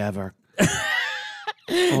 Do I ever.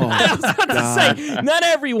 I was about to say, not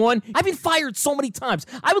everyone. I've been fired so many times.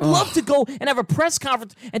 I would love to go and have a press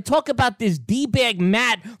conference and talk about this D-bag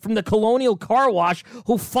Matt from the Colonial Car Wash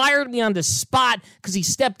who fired me on the spot because he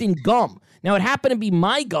stepped in gum. Now, it happened to be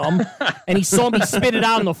my gum, and he saw me spit it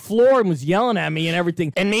out on the floor and was yelling at me and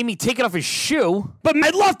everything and made me take it off his shoe. But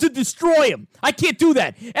I'd love to destroy him. I can't do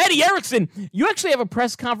that. Eddie Erickson, you actually have a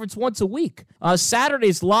press conference once a week.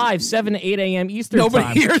 Saturdays live, 7 to 8 a.m. Eastern time.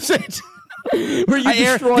 Nobody hears it. Where you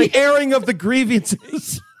destroy the airing of the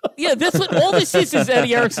grievances. Yeah, all this is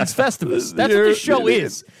Eddie Erickson's Festivus. That's what this show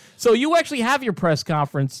is. So you actually have your press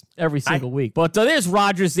conference every single week. But there's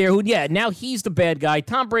Rodgers there, who, now he's the bad guy.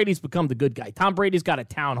 Tom Brady's become the good guy. Tom Brady's got a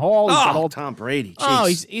town hall. Tom Brady. Jeez. Oh,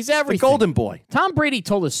 he's everything. The golden boy. Tom Brady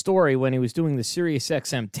told a story when he was doing the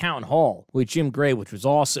SiriusXM Town Hall with Jim Gray, which was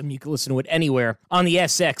awesome. You can listen to it anywhere on the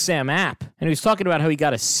SXM app. And he was talking about how he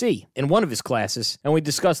got a C in one of his classes, and we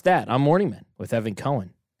discussed that on Morning Men with Evan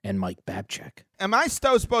Cohen and Mike Babchick. Am I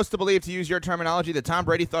still supposed to believe, to use your terminology, that Tom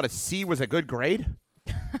Brady thought a C was a good grade?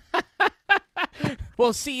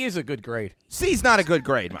 Well, C is a good grade. C's not a good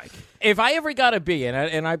grade, Mike. If I ever got a B,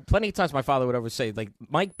 and I plenty of times my father would ever say, like,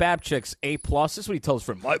 Mike Babchick's A+, this is what he tells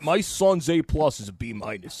his friend, my son's A+ is a B-.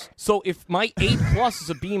 So if my A+ is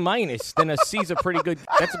a B-, then a C's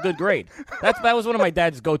that's a good grade. That was one of my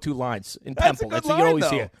dad's go-to lines in Temple. That's what you always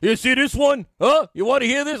hear. You see this one? Huh? You want to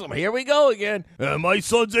hear this? Here we go again. My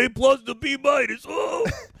son's A+ is a B-. Oh.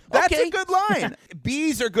 That's a good line.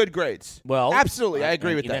 B's are good grades. Well, absolutely, I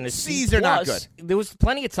agree with that. C's are not good. There was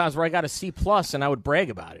plenty of times where I got a C+, and I would brag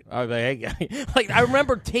about it. I was like, I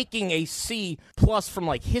remember taking a C+ from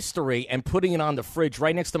like history and putting it on the fridge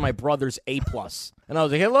right next to my brother's A+. And I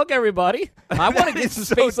was like, hey, look, everybody. I want to get some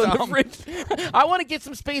space on the fridge. I want to get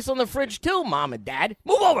some space on the fridge too, Mom and Dad.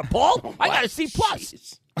 Move over, Paul. I got a C+.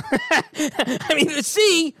 I mean, the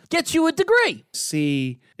C gets you a degree.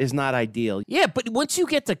 C is not ideal. Yeah, but once you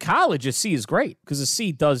get to college, a C is great because a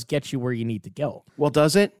C does get you where you need to go. Well,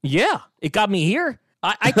 does it? Yeah, it got me here.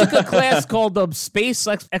 I took a class called Space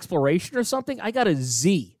Exploration or something. I got a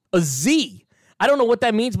Z. A Z. I don't know what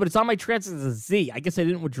that means, but it's on my transcript as a Z. I guess I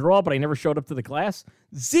didn't withdraw, but I never showed up to the class.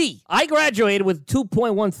 Z. I graduated with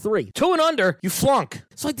 2.13. 2 and under, you flunk.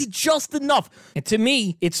 So I did just enough. And to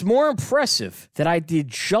me, it's more impressive that I did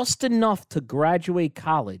just enough to graduate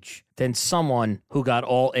college than someone who got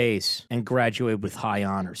all A's and graduated with high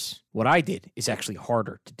honors. What I did is actually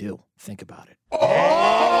harder to do. Think about it.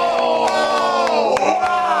 Oh!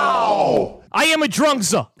 Wow! I am a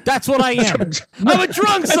drunkster. That's what I am. I'm a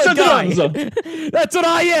drunkster guy. That's what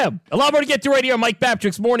I am. A lot more to get to right here on Mike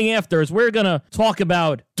Babchick's Morning After, as we're going to talk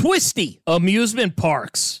about twisty amusement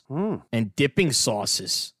parks and dipping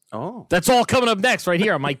sauces. Oh. That's all coming up next right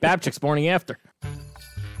here on Mike Babchick's Morning After.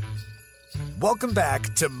 Welcome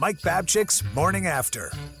back to Mike Babchick's Morning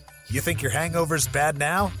After. You think your hangover's bad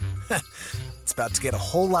now? It's about to get a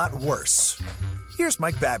whole lot worse. Here's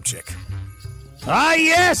Mike Babchick.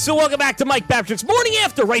 Yes. So welcome back to Mike Babchick's Morning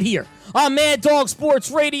After right here on Mad Dog Sports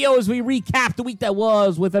Radio as we recap the week that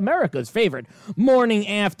was with America's favorite Morning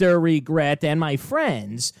After regret. And my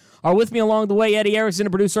friends are with me along the way. Eddie Erickson, the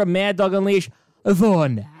producer of Mad Dog Unleashed, for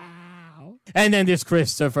now. And then there's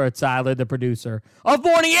Christopher Tyler, the producer of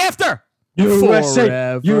Morning After. USA,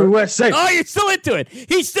 Forever. USA. Oh, you're still into it.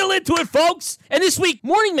 He's still into it, folks. And this week,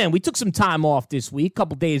 Morning Man, we took some time off this week,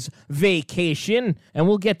 couple days vacation, and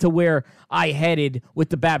we'll get to where I headed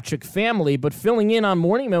with the Babchick family. But filling in on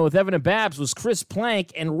Morning Man with Evan and Babs was Chris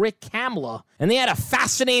Plank and Rick Kamla, and they had a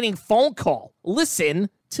fascinating phone call. Listen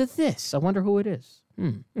to this. I wonder who it is.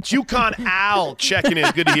 It's Yukon Al checking in.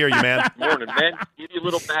 Good to hear you, man. Morning, man. Give you a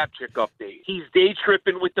little Babchick update. He's day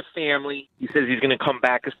tripping with the family. He says he's going to come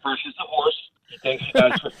back as fresh as a horse. He thanks you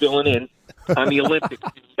guys for filling in on the Olympics.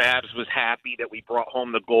 Babs was happy that we brought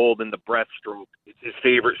home the gold in the breaststroke. It's his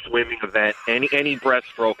favorite swimming event. Any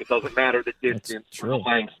breaststroke, it doesn't matter the distance or the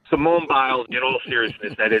length. Simone Biles, in all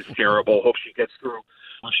seriousness, that is terrible. Hope she gets through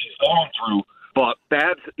what she's going through. But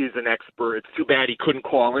Babs is an expert. It's too bad he couldn't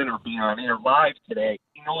call in or be on air live today.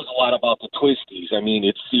 He knows a lot about the twisties. I mean,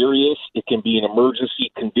 it's serious. It can be an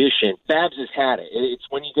emergency condition. Babs has had it. It's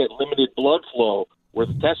when you get limited blood flow where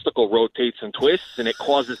the testicle rotates and twists, and it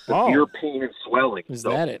causes severe pain and swelling. Is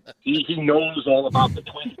that it? He knows all about the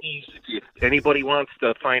twisties. If anybody wants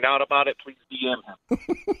to find out about it, please DM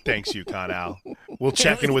him. Thanks, Yukon Al. We'll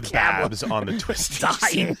check in with Babs on the twisties.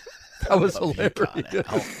 Dying. That was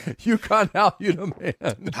hilarious. Yukon Al, you the man.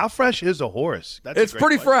 How fresh is a horse? It's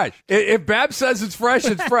pretty fresh. If Babs says it's fresh,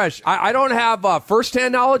 it's fresh. I don't have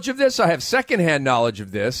first-hand knowledge of this. I have second-hand knowledge of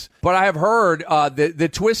this. But I have heard that the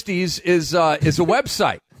Twisties is a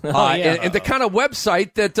website. And the kind of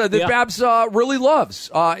website that Babs really loves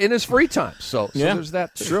in his free time. So there's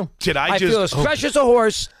that too. True. Did I feel as fresh as a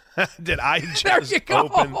horse. Did I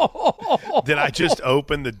just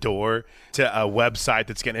open the door to a website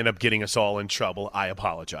that's going to end up getting us all in trouble? I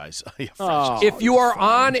apologize. If you are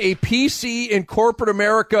on a PC in corporate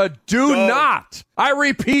America, do not. I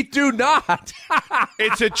repeat, do not.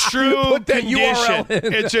 It's a true condition. URL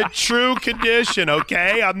in. It's a true condition,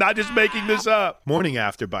 okay? I'm not just making this up. Morning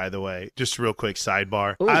After, by the way, just real quick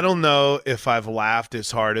sidebar. Ooh. I don't know if I've laughed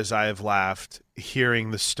as hard as I have laughed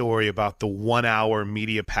hearing the story about the 1 hour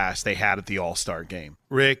media pass they had at the All-Star game.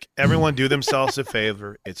 Rick, everyone do themselves a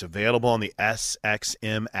favor. It's available on the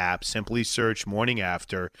SXM app. Simply search Morning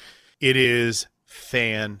After. It is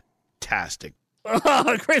fantastic.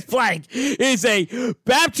 Chris Plank is a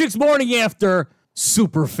Babchick's Morning After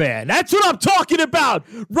super fan. That's what I'm talking about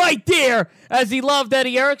right there, as he loved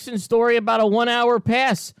Eddie Erickson's story about a 1 hour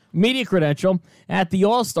pass media credential at the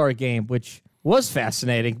All-Star game, which was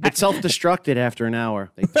fascinating. It self-destructed after an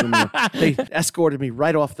hour. They escorted me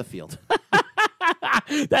right off the field.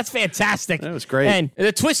 That's fantastic. That was great. And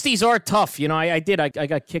the twisties are tough. You know, I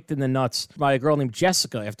got kicked in the nuts by a girl named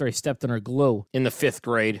Jessica after I stepped on her glue in the 5th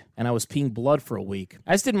grade, and I was peeing blood for a week.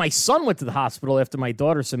 As did my son. Went to the hospital after my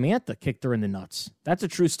daughter Samantha kicked her in the nuts. That's a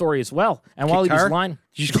true story as well. And while he was lying...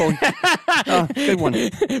 Good one.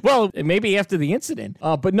 Well, maybe after the incident.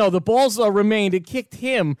 But no, the balls remained. It kicked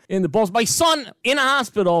him in the balls. My son, in a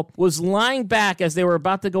hospital, was lying back as they were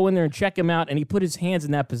about to go in there and check him out, and he put his hands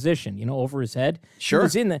in that position, you know, over his head. Sure. He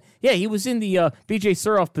was in the BJ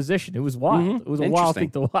Suroff position. It was wild. Mm-hmm. It was a wild thing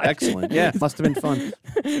to watch. Excellent. Yeah, must have been fun.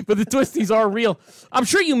 But the twisties are real. I'm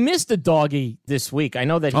sure you missed the doggy this week. I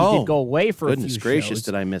know that he did go away for a few goodness gracious, shows.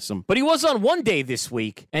 did I miss him? But he was on one day this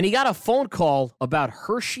week, and he got a phone call about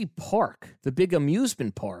Hershey Park, the big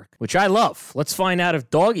amusement park, which I love. Let's find out if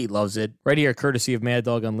Doggy loves it. Right here, courtesy of Mad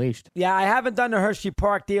Dog Unleashed. Yeah, I haven't done the Hershey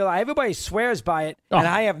Park deal. Everybody swears by it, and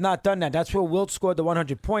I have not done that. That's where Wilt scored the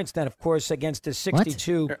 100 points then, of course, against the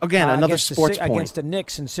 62. What? Again, another sports point. Against the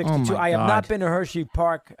Knicks in 62. I have not been to Hershey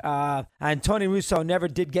Park, and Tony Russo never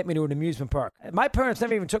did get me to an amusement park. My parents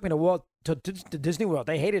never even took me to Disney World.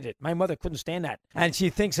 They hated it. My mother couldn't stand that. And she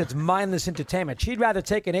thinks it's mindless entertainment. She'd rather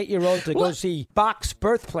take an 8-year-old to go see Bach's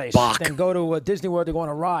birthplace than go to Disney World to go on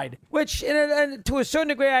a ride, which to a certain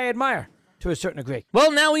degree I admire. To a certain degree.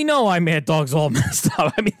 Well, now we know why Mad Dog's all messed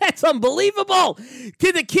up. I mean, that's unbelievable.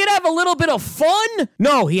 Did the kid have a little bit of fun?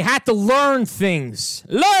 No, he had to learn things.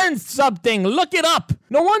 Learn something. Look it up.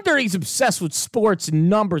 No wonder he's obsessed with sports and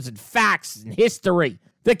numbers and facts and history.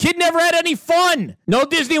 The kid never had any fun. No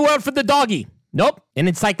Disney World for the doggy. Nope. An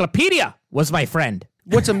encyclopedia was my friend.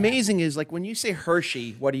 What's amazing is, like, when you say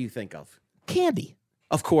Hershey, what do you think of? Candy.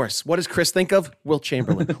 Of course. What does Chris think of? Wilt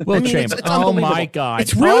Chamberlain. Chamberlain. It's oh, my God.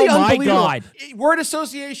 It's really my unbelievable. God. Word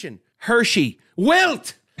association. Hershey.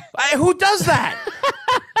 Wilt. Who does that?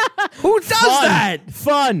 Who does that?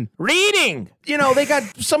 Fun. Reading. You know, they got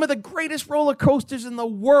some of the greatest roller coasters in the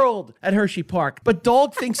world at Hershey Park, but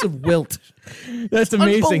Dog thinks of Wilt. That's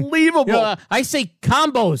amazing. Unbelievable. I say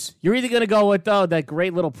combos. You're either going to go with that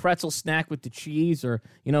great little pretzel snack with the cheese, or,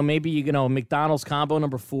 maybe McDonald's combo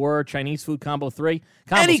number 4, Chinese food combo 3.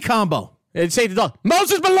 Combos. Any combo. And say to the dog,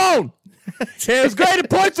 Moses Malone. It was great at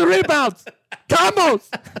points and rebounds. Combos.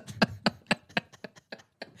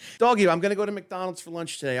 Doggy, I'm going to go to McDonald's for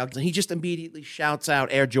lunch today. He just immediately shouts out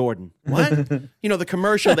Air Jordan. What? The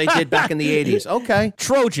commercial they did back in the 80s. Okay.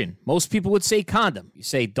 Trojan. Most people would say condom. You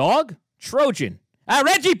say dog, Trojan.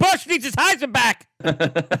 Reggie Bush needs his Heisman back.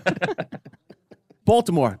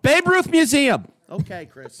 Baltimore. Babe Ruth Museum. Okay,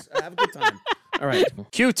 Chris. Have a good time. All right.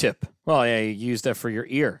 Q-tip. Well, yeah, you use that for your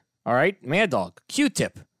ear. All right. Mad Dog.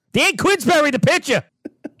 Q-tip. Dan Quinsbury, the pitcher.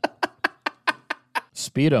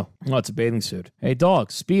 Speedo. Oh, it's a bathing suit. Hey, Dog.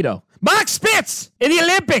 Speedo. Mark Spitz in the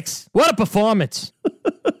Olympics. What a performance.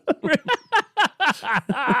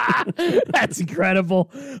 That's incredible.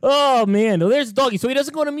 Oh, man. Well, there's Doggy. So he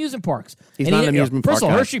doesn't go to amusement parks. He's not an amusement park First of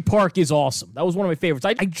all, guy. Hershey Park is awesome. That was one of my favorites.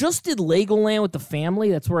 I just did Legoland with the family.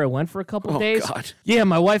 That's where I went for a couple days. God. Yeah,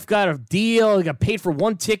 my wife got a deal. I got paid for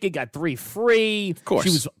 1 ticket, got 3 free. Of course. She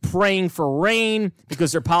was praying for rain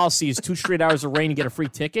because their policy is 2 straight hours of rain, you get a free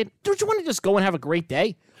ticket. Don't you want to just go and have a great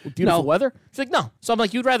day with beautiful weather? She's like, no. So I'm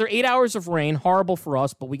like, you'd rather 8 hours of rain, horrible for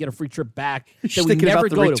us, but we get a free trip back She's that we thinking never about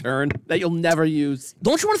the go return that you'll never use.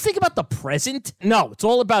 Don't you want to think about the present? No, it's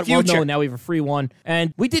all about, Future. well, no, now we have a free one.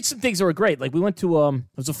 And we did some things that were great. Like we went to, there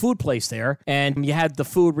was a food place there, and you had the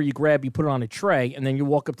food where you grab, you put it on a tray, and then you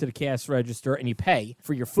walk up to the cash register and you pay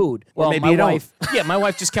for your food. Well, maybe my you don't. wife, my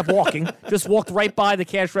wife just kept walking, just walked right by the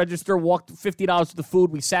cash register, walked $50 to the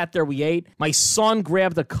food. We sat there, we ate. My son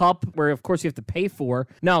grabbed a cup where, of course, you have to pay for.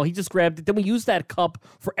 No, he just grabbed it. Then we used that cup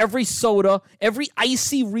for every soda, every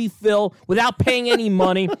icy refill without paying any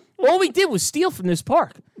money. All we did was steal from this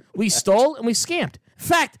park. We stole and we scammed. In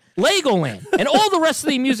fact, Legoland and all the rest of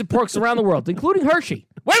the amusement parks around the world, including Hershey.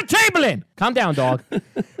 Wilt Chamberlain! Calm down, dog.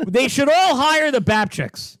 They should all hire the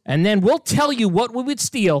Babchicks, and then we'll tell you what we would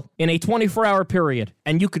steal in a 24-hour period,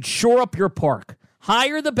 and you could shore up your park.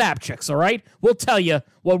 Hire the Babchicks, all right? We'll tell you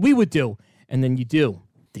what we would do, and then you do.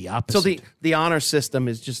 The opposite. So the honor system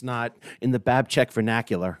is just not in the Babchek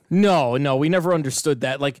vernacular. No, we never understood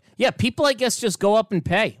that. Like, yeah, people, I guess, just go up and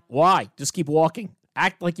pay. Why? Just keep walking.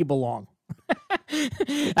 Act like you belong.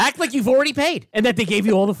 Act like you've already paid and that they gave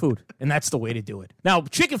you all the food. And that's the way to do it. Now,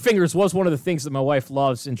 chicken fingers was one of the things that my wife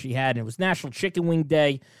loves, and she had. And it was National Chicken Wing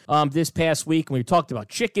Day this past week. And we talked about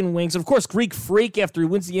chicken wings. And, of course, Greek Freak, after he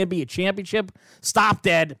wins the NBA championship, stopped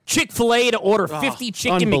at Chick-fil-A to order 50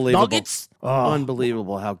 chicken McNuggets.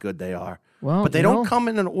 Unbelievable how good they are. Well, but they don't come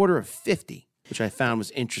in an order of 50, which I found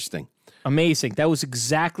was interesting. Amazing. That was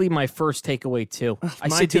exactly my first takeaway, too. I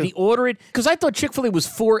mine said, too. did he order it? Because I thought Chick-fil-A was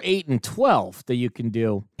 4, 8, and 12 that you can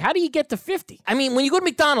do. How do you get to 50? I mean, when you go to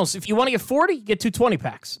McDonald's, if you want to get 40, you get 2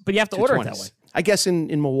 20-packs. But you have to order it that way. I guess in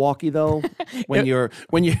Milwaukee though, when you're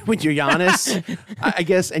Giannis, I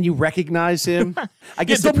guess, and you recognize him, I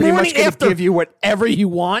guess they're pretty much going to give you whatever you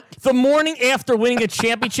want. The morning after winning a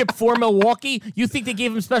championship for Milwaukee, you think they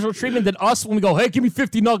gave him special treatment than us when we go, hey, give me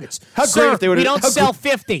 50 nuggets. How Sir, great if they would. We don't sell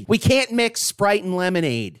 50. We can't mix Sprite and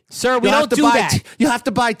lemonade. Sir, we don't do that. You have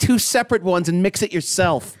to buy 2 separate ones and mix it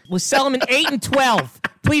yourself. We sell them in 8 and 12.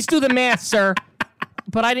 Please do the math, sir.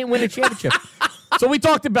 But I didn't win a championship. So we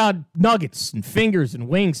talked about nuggets and fingers and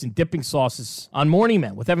wings and dipping sauces on Morning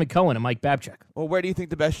Man with Evan Cohen and Mike Babchek. Well, where do you think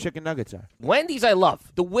the best chicken nuggets are? Wendy's I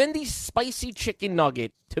love. The Wendy's spicy chicken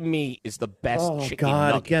nugget, to me, is the best chicken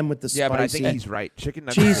nugget. Again with the spicy. Yeah, but I think he's right. Chicken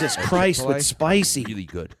nuggets. Jesus Christ, with spicy. Really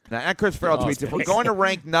good. Now, at Chris Farrell tweets, if we're going to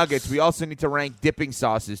rank nuggets, we also need to rank dipping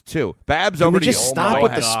sauces, too. Babs over to you. Just stop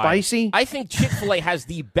with the spicy? I think Chick-fil-A has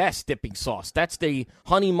the best dipping sauce. That's the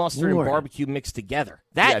honey mustard and barbecue mixed together.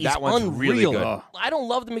 That one's unreal. really good. I don't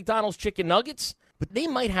love the McDonald's chicken nuggets, but they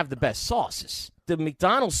might have the best sauces. The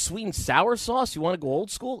McDonald's sweet and sour sauce, you want to go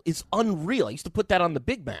old school, is unreal. I used to put that on the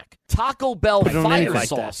Big Mac. Taco Bell fire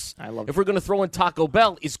sauce, I love if we're going to throw in Taco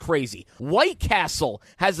Bell, is crazy. White Castle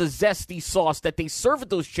has a zesty sauce that they serve at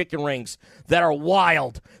those chicken rings that are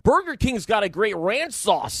wild. Burger King's got a great ranch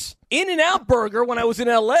sauce. In-N-Out Burger, when I was in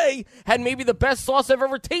L.A., had maybe the best sauce I've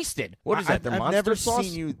ever tasted. What is that, their monster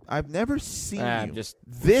sauce? I've never seen you just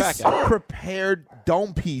this prepared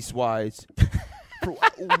dome piece-wise.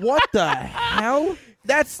 What the hell?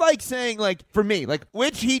 That's like saying, like, for me, like,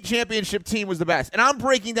 which Heat championship team was the best? And I'm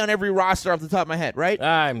breaking down every roster off the top of my head, right?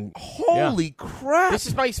 Holy crap. This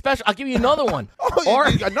is my special. I'll give you another one.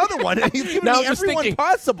 Another one? You've given me everyone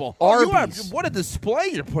possible. Arby's. What a display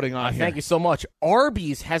you're putting on here. Thank you so much.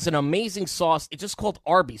 Arby's has an amazing sauce. It's just called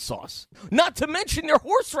Arby's sauce. Not to mention their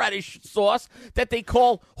horseradish sauce that they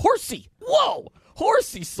call Horsey. Whoa!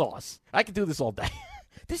 Horsey sauce. I could do this all day.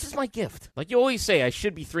 This is my gift. Like you always say, I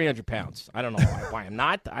should be 300 pounds. I don't know why I'm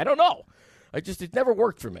not. I don't know. It never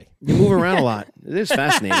worked for me. You move around a lot. It is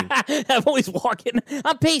fascinating. I'm always walking.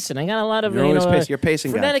 I'm pacing. I got a lot of You're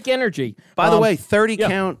pacing frenetic energy. By the way, 30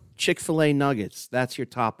 count Chick-fil-A nuggets. That's your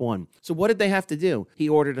top one. So what did they have to do? He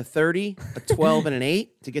ordered a 30, a 12, and an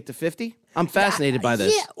 8 to get to 50? I'm fascinated by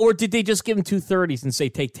this. Yeah, or did they just give him 2 30s and say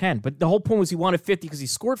take 10? But the whole point was he wanted 50 because he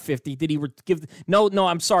scored 50. Did he give? No,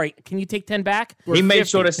 I'm sorry. Can you take 10 back? He made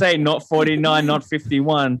sure to say not 49, not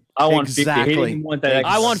 51. I want 50. He didn't want that.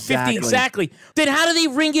 I want 50 exactly. Then how do they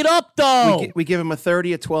ring it up though? We give him a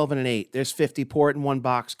 30, a 12, and an 8. There's 50. Pour it in one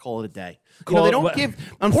box. Call it a day. They don't give.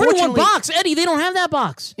 Unfortunately, pour it in one box, Eddie. They don't have that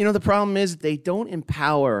box. The problem is they don't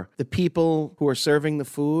empower the people who are serving the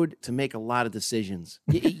food to make a lot of decisions.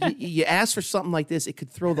 You ask for something like this, it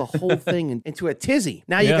could throw the whole thing into a tizzy.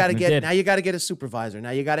 Now you got to get. Now you got to get a supervisor. Now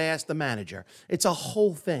you got to ask the manager. It's a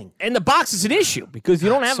whole thing. And the box is an issue because you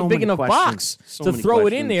don't have a big enough box to throw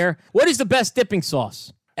it in there. What is the best dipping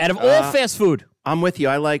sauce out of all fast food? I'm with you.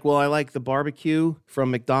 I like the barbecue from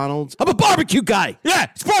McDonald's. I'm a barbecue guy. Yeah,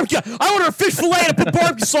 it's barbecue. I order a fish fillet and put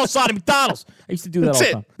barbecue sauce on at McDonald's. I used to do that all the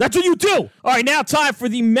time. That's what you do. All right, now time for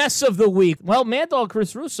the mess of the week. Well, Mad Dog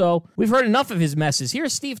Chris Russo, we've heard enough of his messes.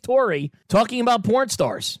 Here's Steve Torrey talking about porn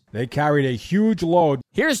stars. They carried a huge load.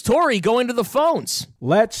 Here's Torrey going to the phones.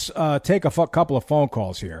 Let's take a couple of phone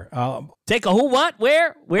calls here. Take a who, what,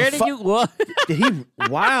 where? Where did you, what? Did he?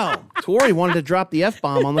 Wow. Torrey wanted to drop the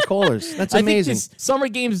F-bomb on the callers. That's amazing. I think this Summer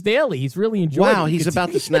Games Daily, he's really enjoying it. Wow, he's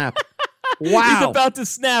about to snap. Wow. He's about to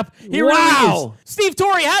snap. He really is. Steve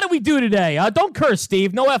Torrey, how did we do today? Don't curse,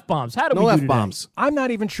 Steve. No F-bombs. How did we do today? No F-bombs. I'm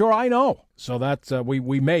not even sure I know. So that's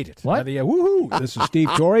we made it. What? Woohoo! This is Steve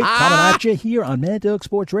Torrey coming at you here on Mad Dog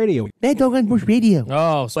Sports Radio. Mad Dog Sports Radio.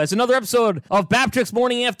 Oh, so that's another episode of Babchick's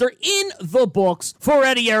Morning After in the books for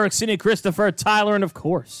Eddie Erickson and Christopher Tyler, and of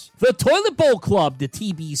course the Toilet Bowl Club, the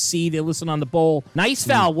TBC. They listen on the bowl. Nice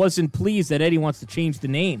Fowl wasn't pleased that Eddie wants to change the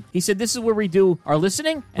name. He said this is where we do our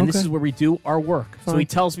listening and this is where we do our work. Fine. So he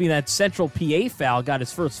tells me that Central PA Fowl got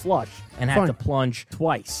his first flush and had to plunge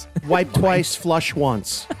twice. Wipe twice, flush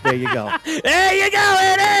once. There you go. There you go,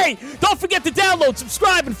 Eddie! Don't forget to download,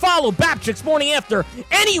 subscribe, and follow Babchick's Morning After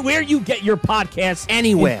anywhere you get your podcasts.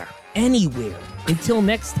 Anywhere. Anywhere. Until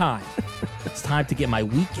next time, it's time to get my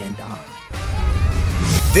weekend on.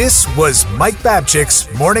 This was Mike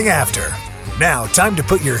Babchick's Morning After. Now, time to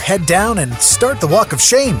put your head down and start the walk of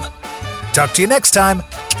shame. Talk to you next time,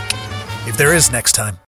 if there is next time.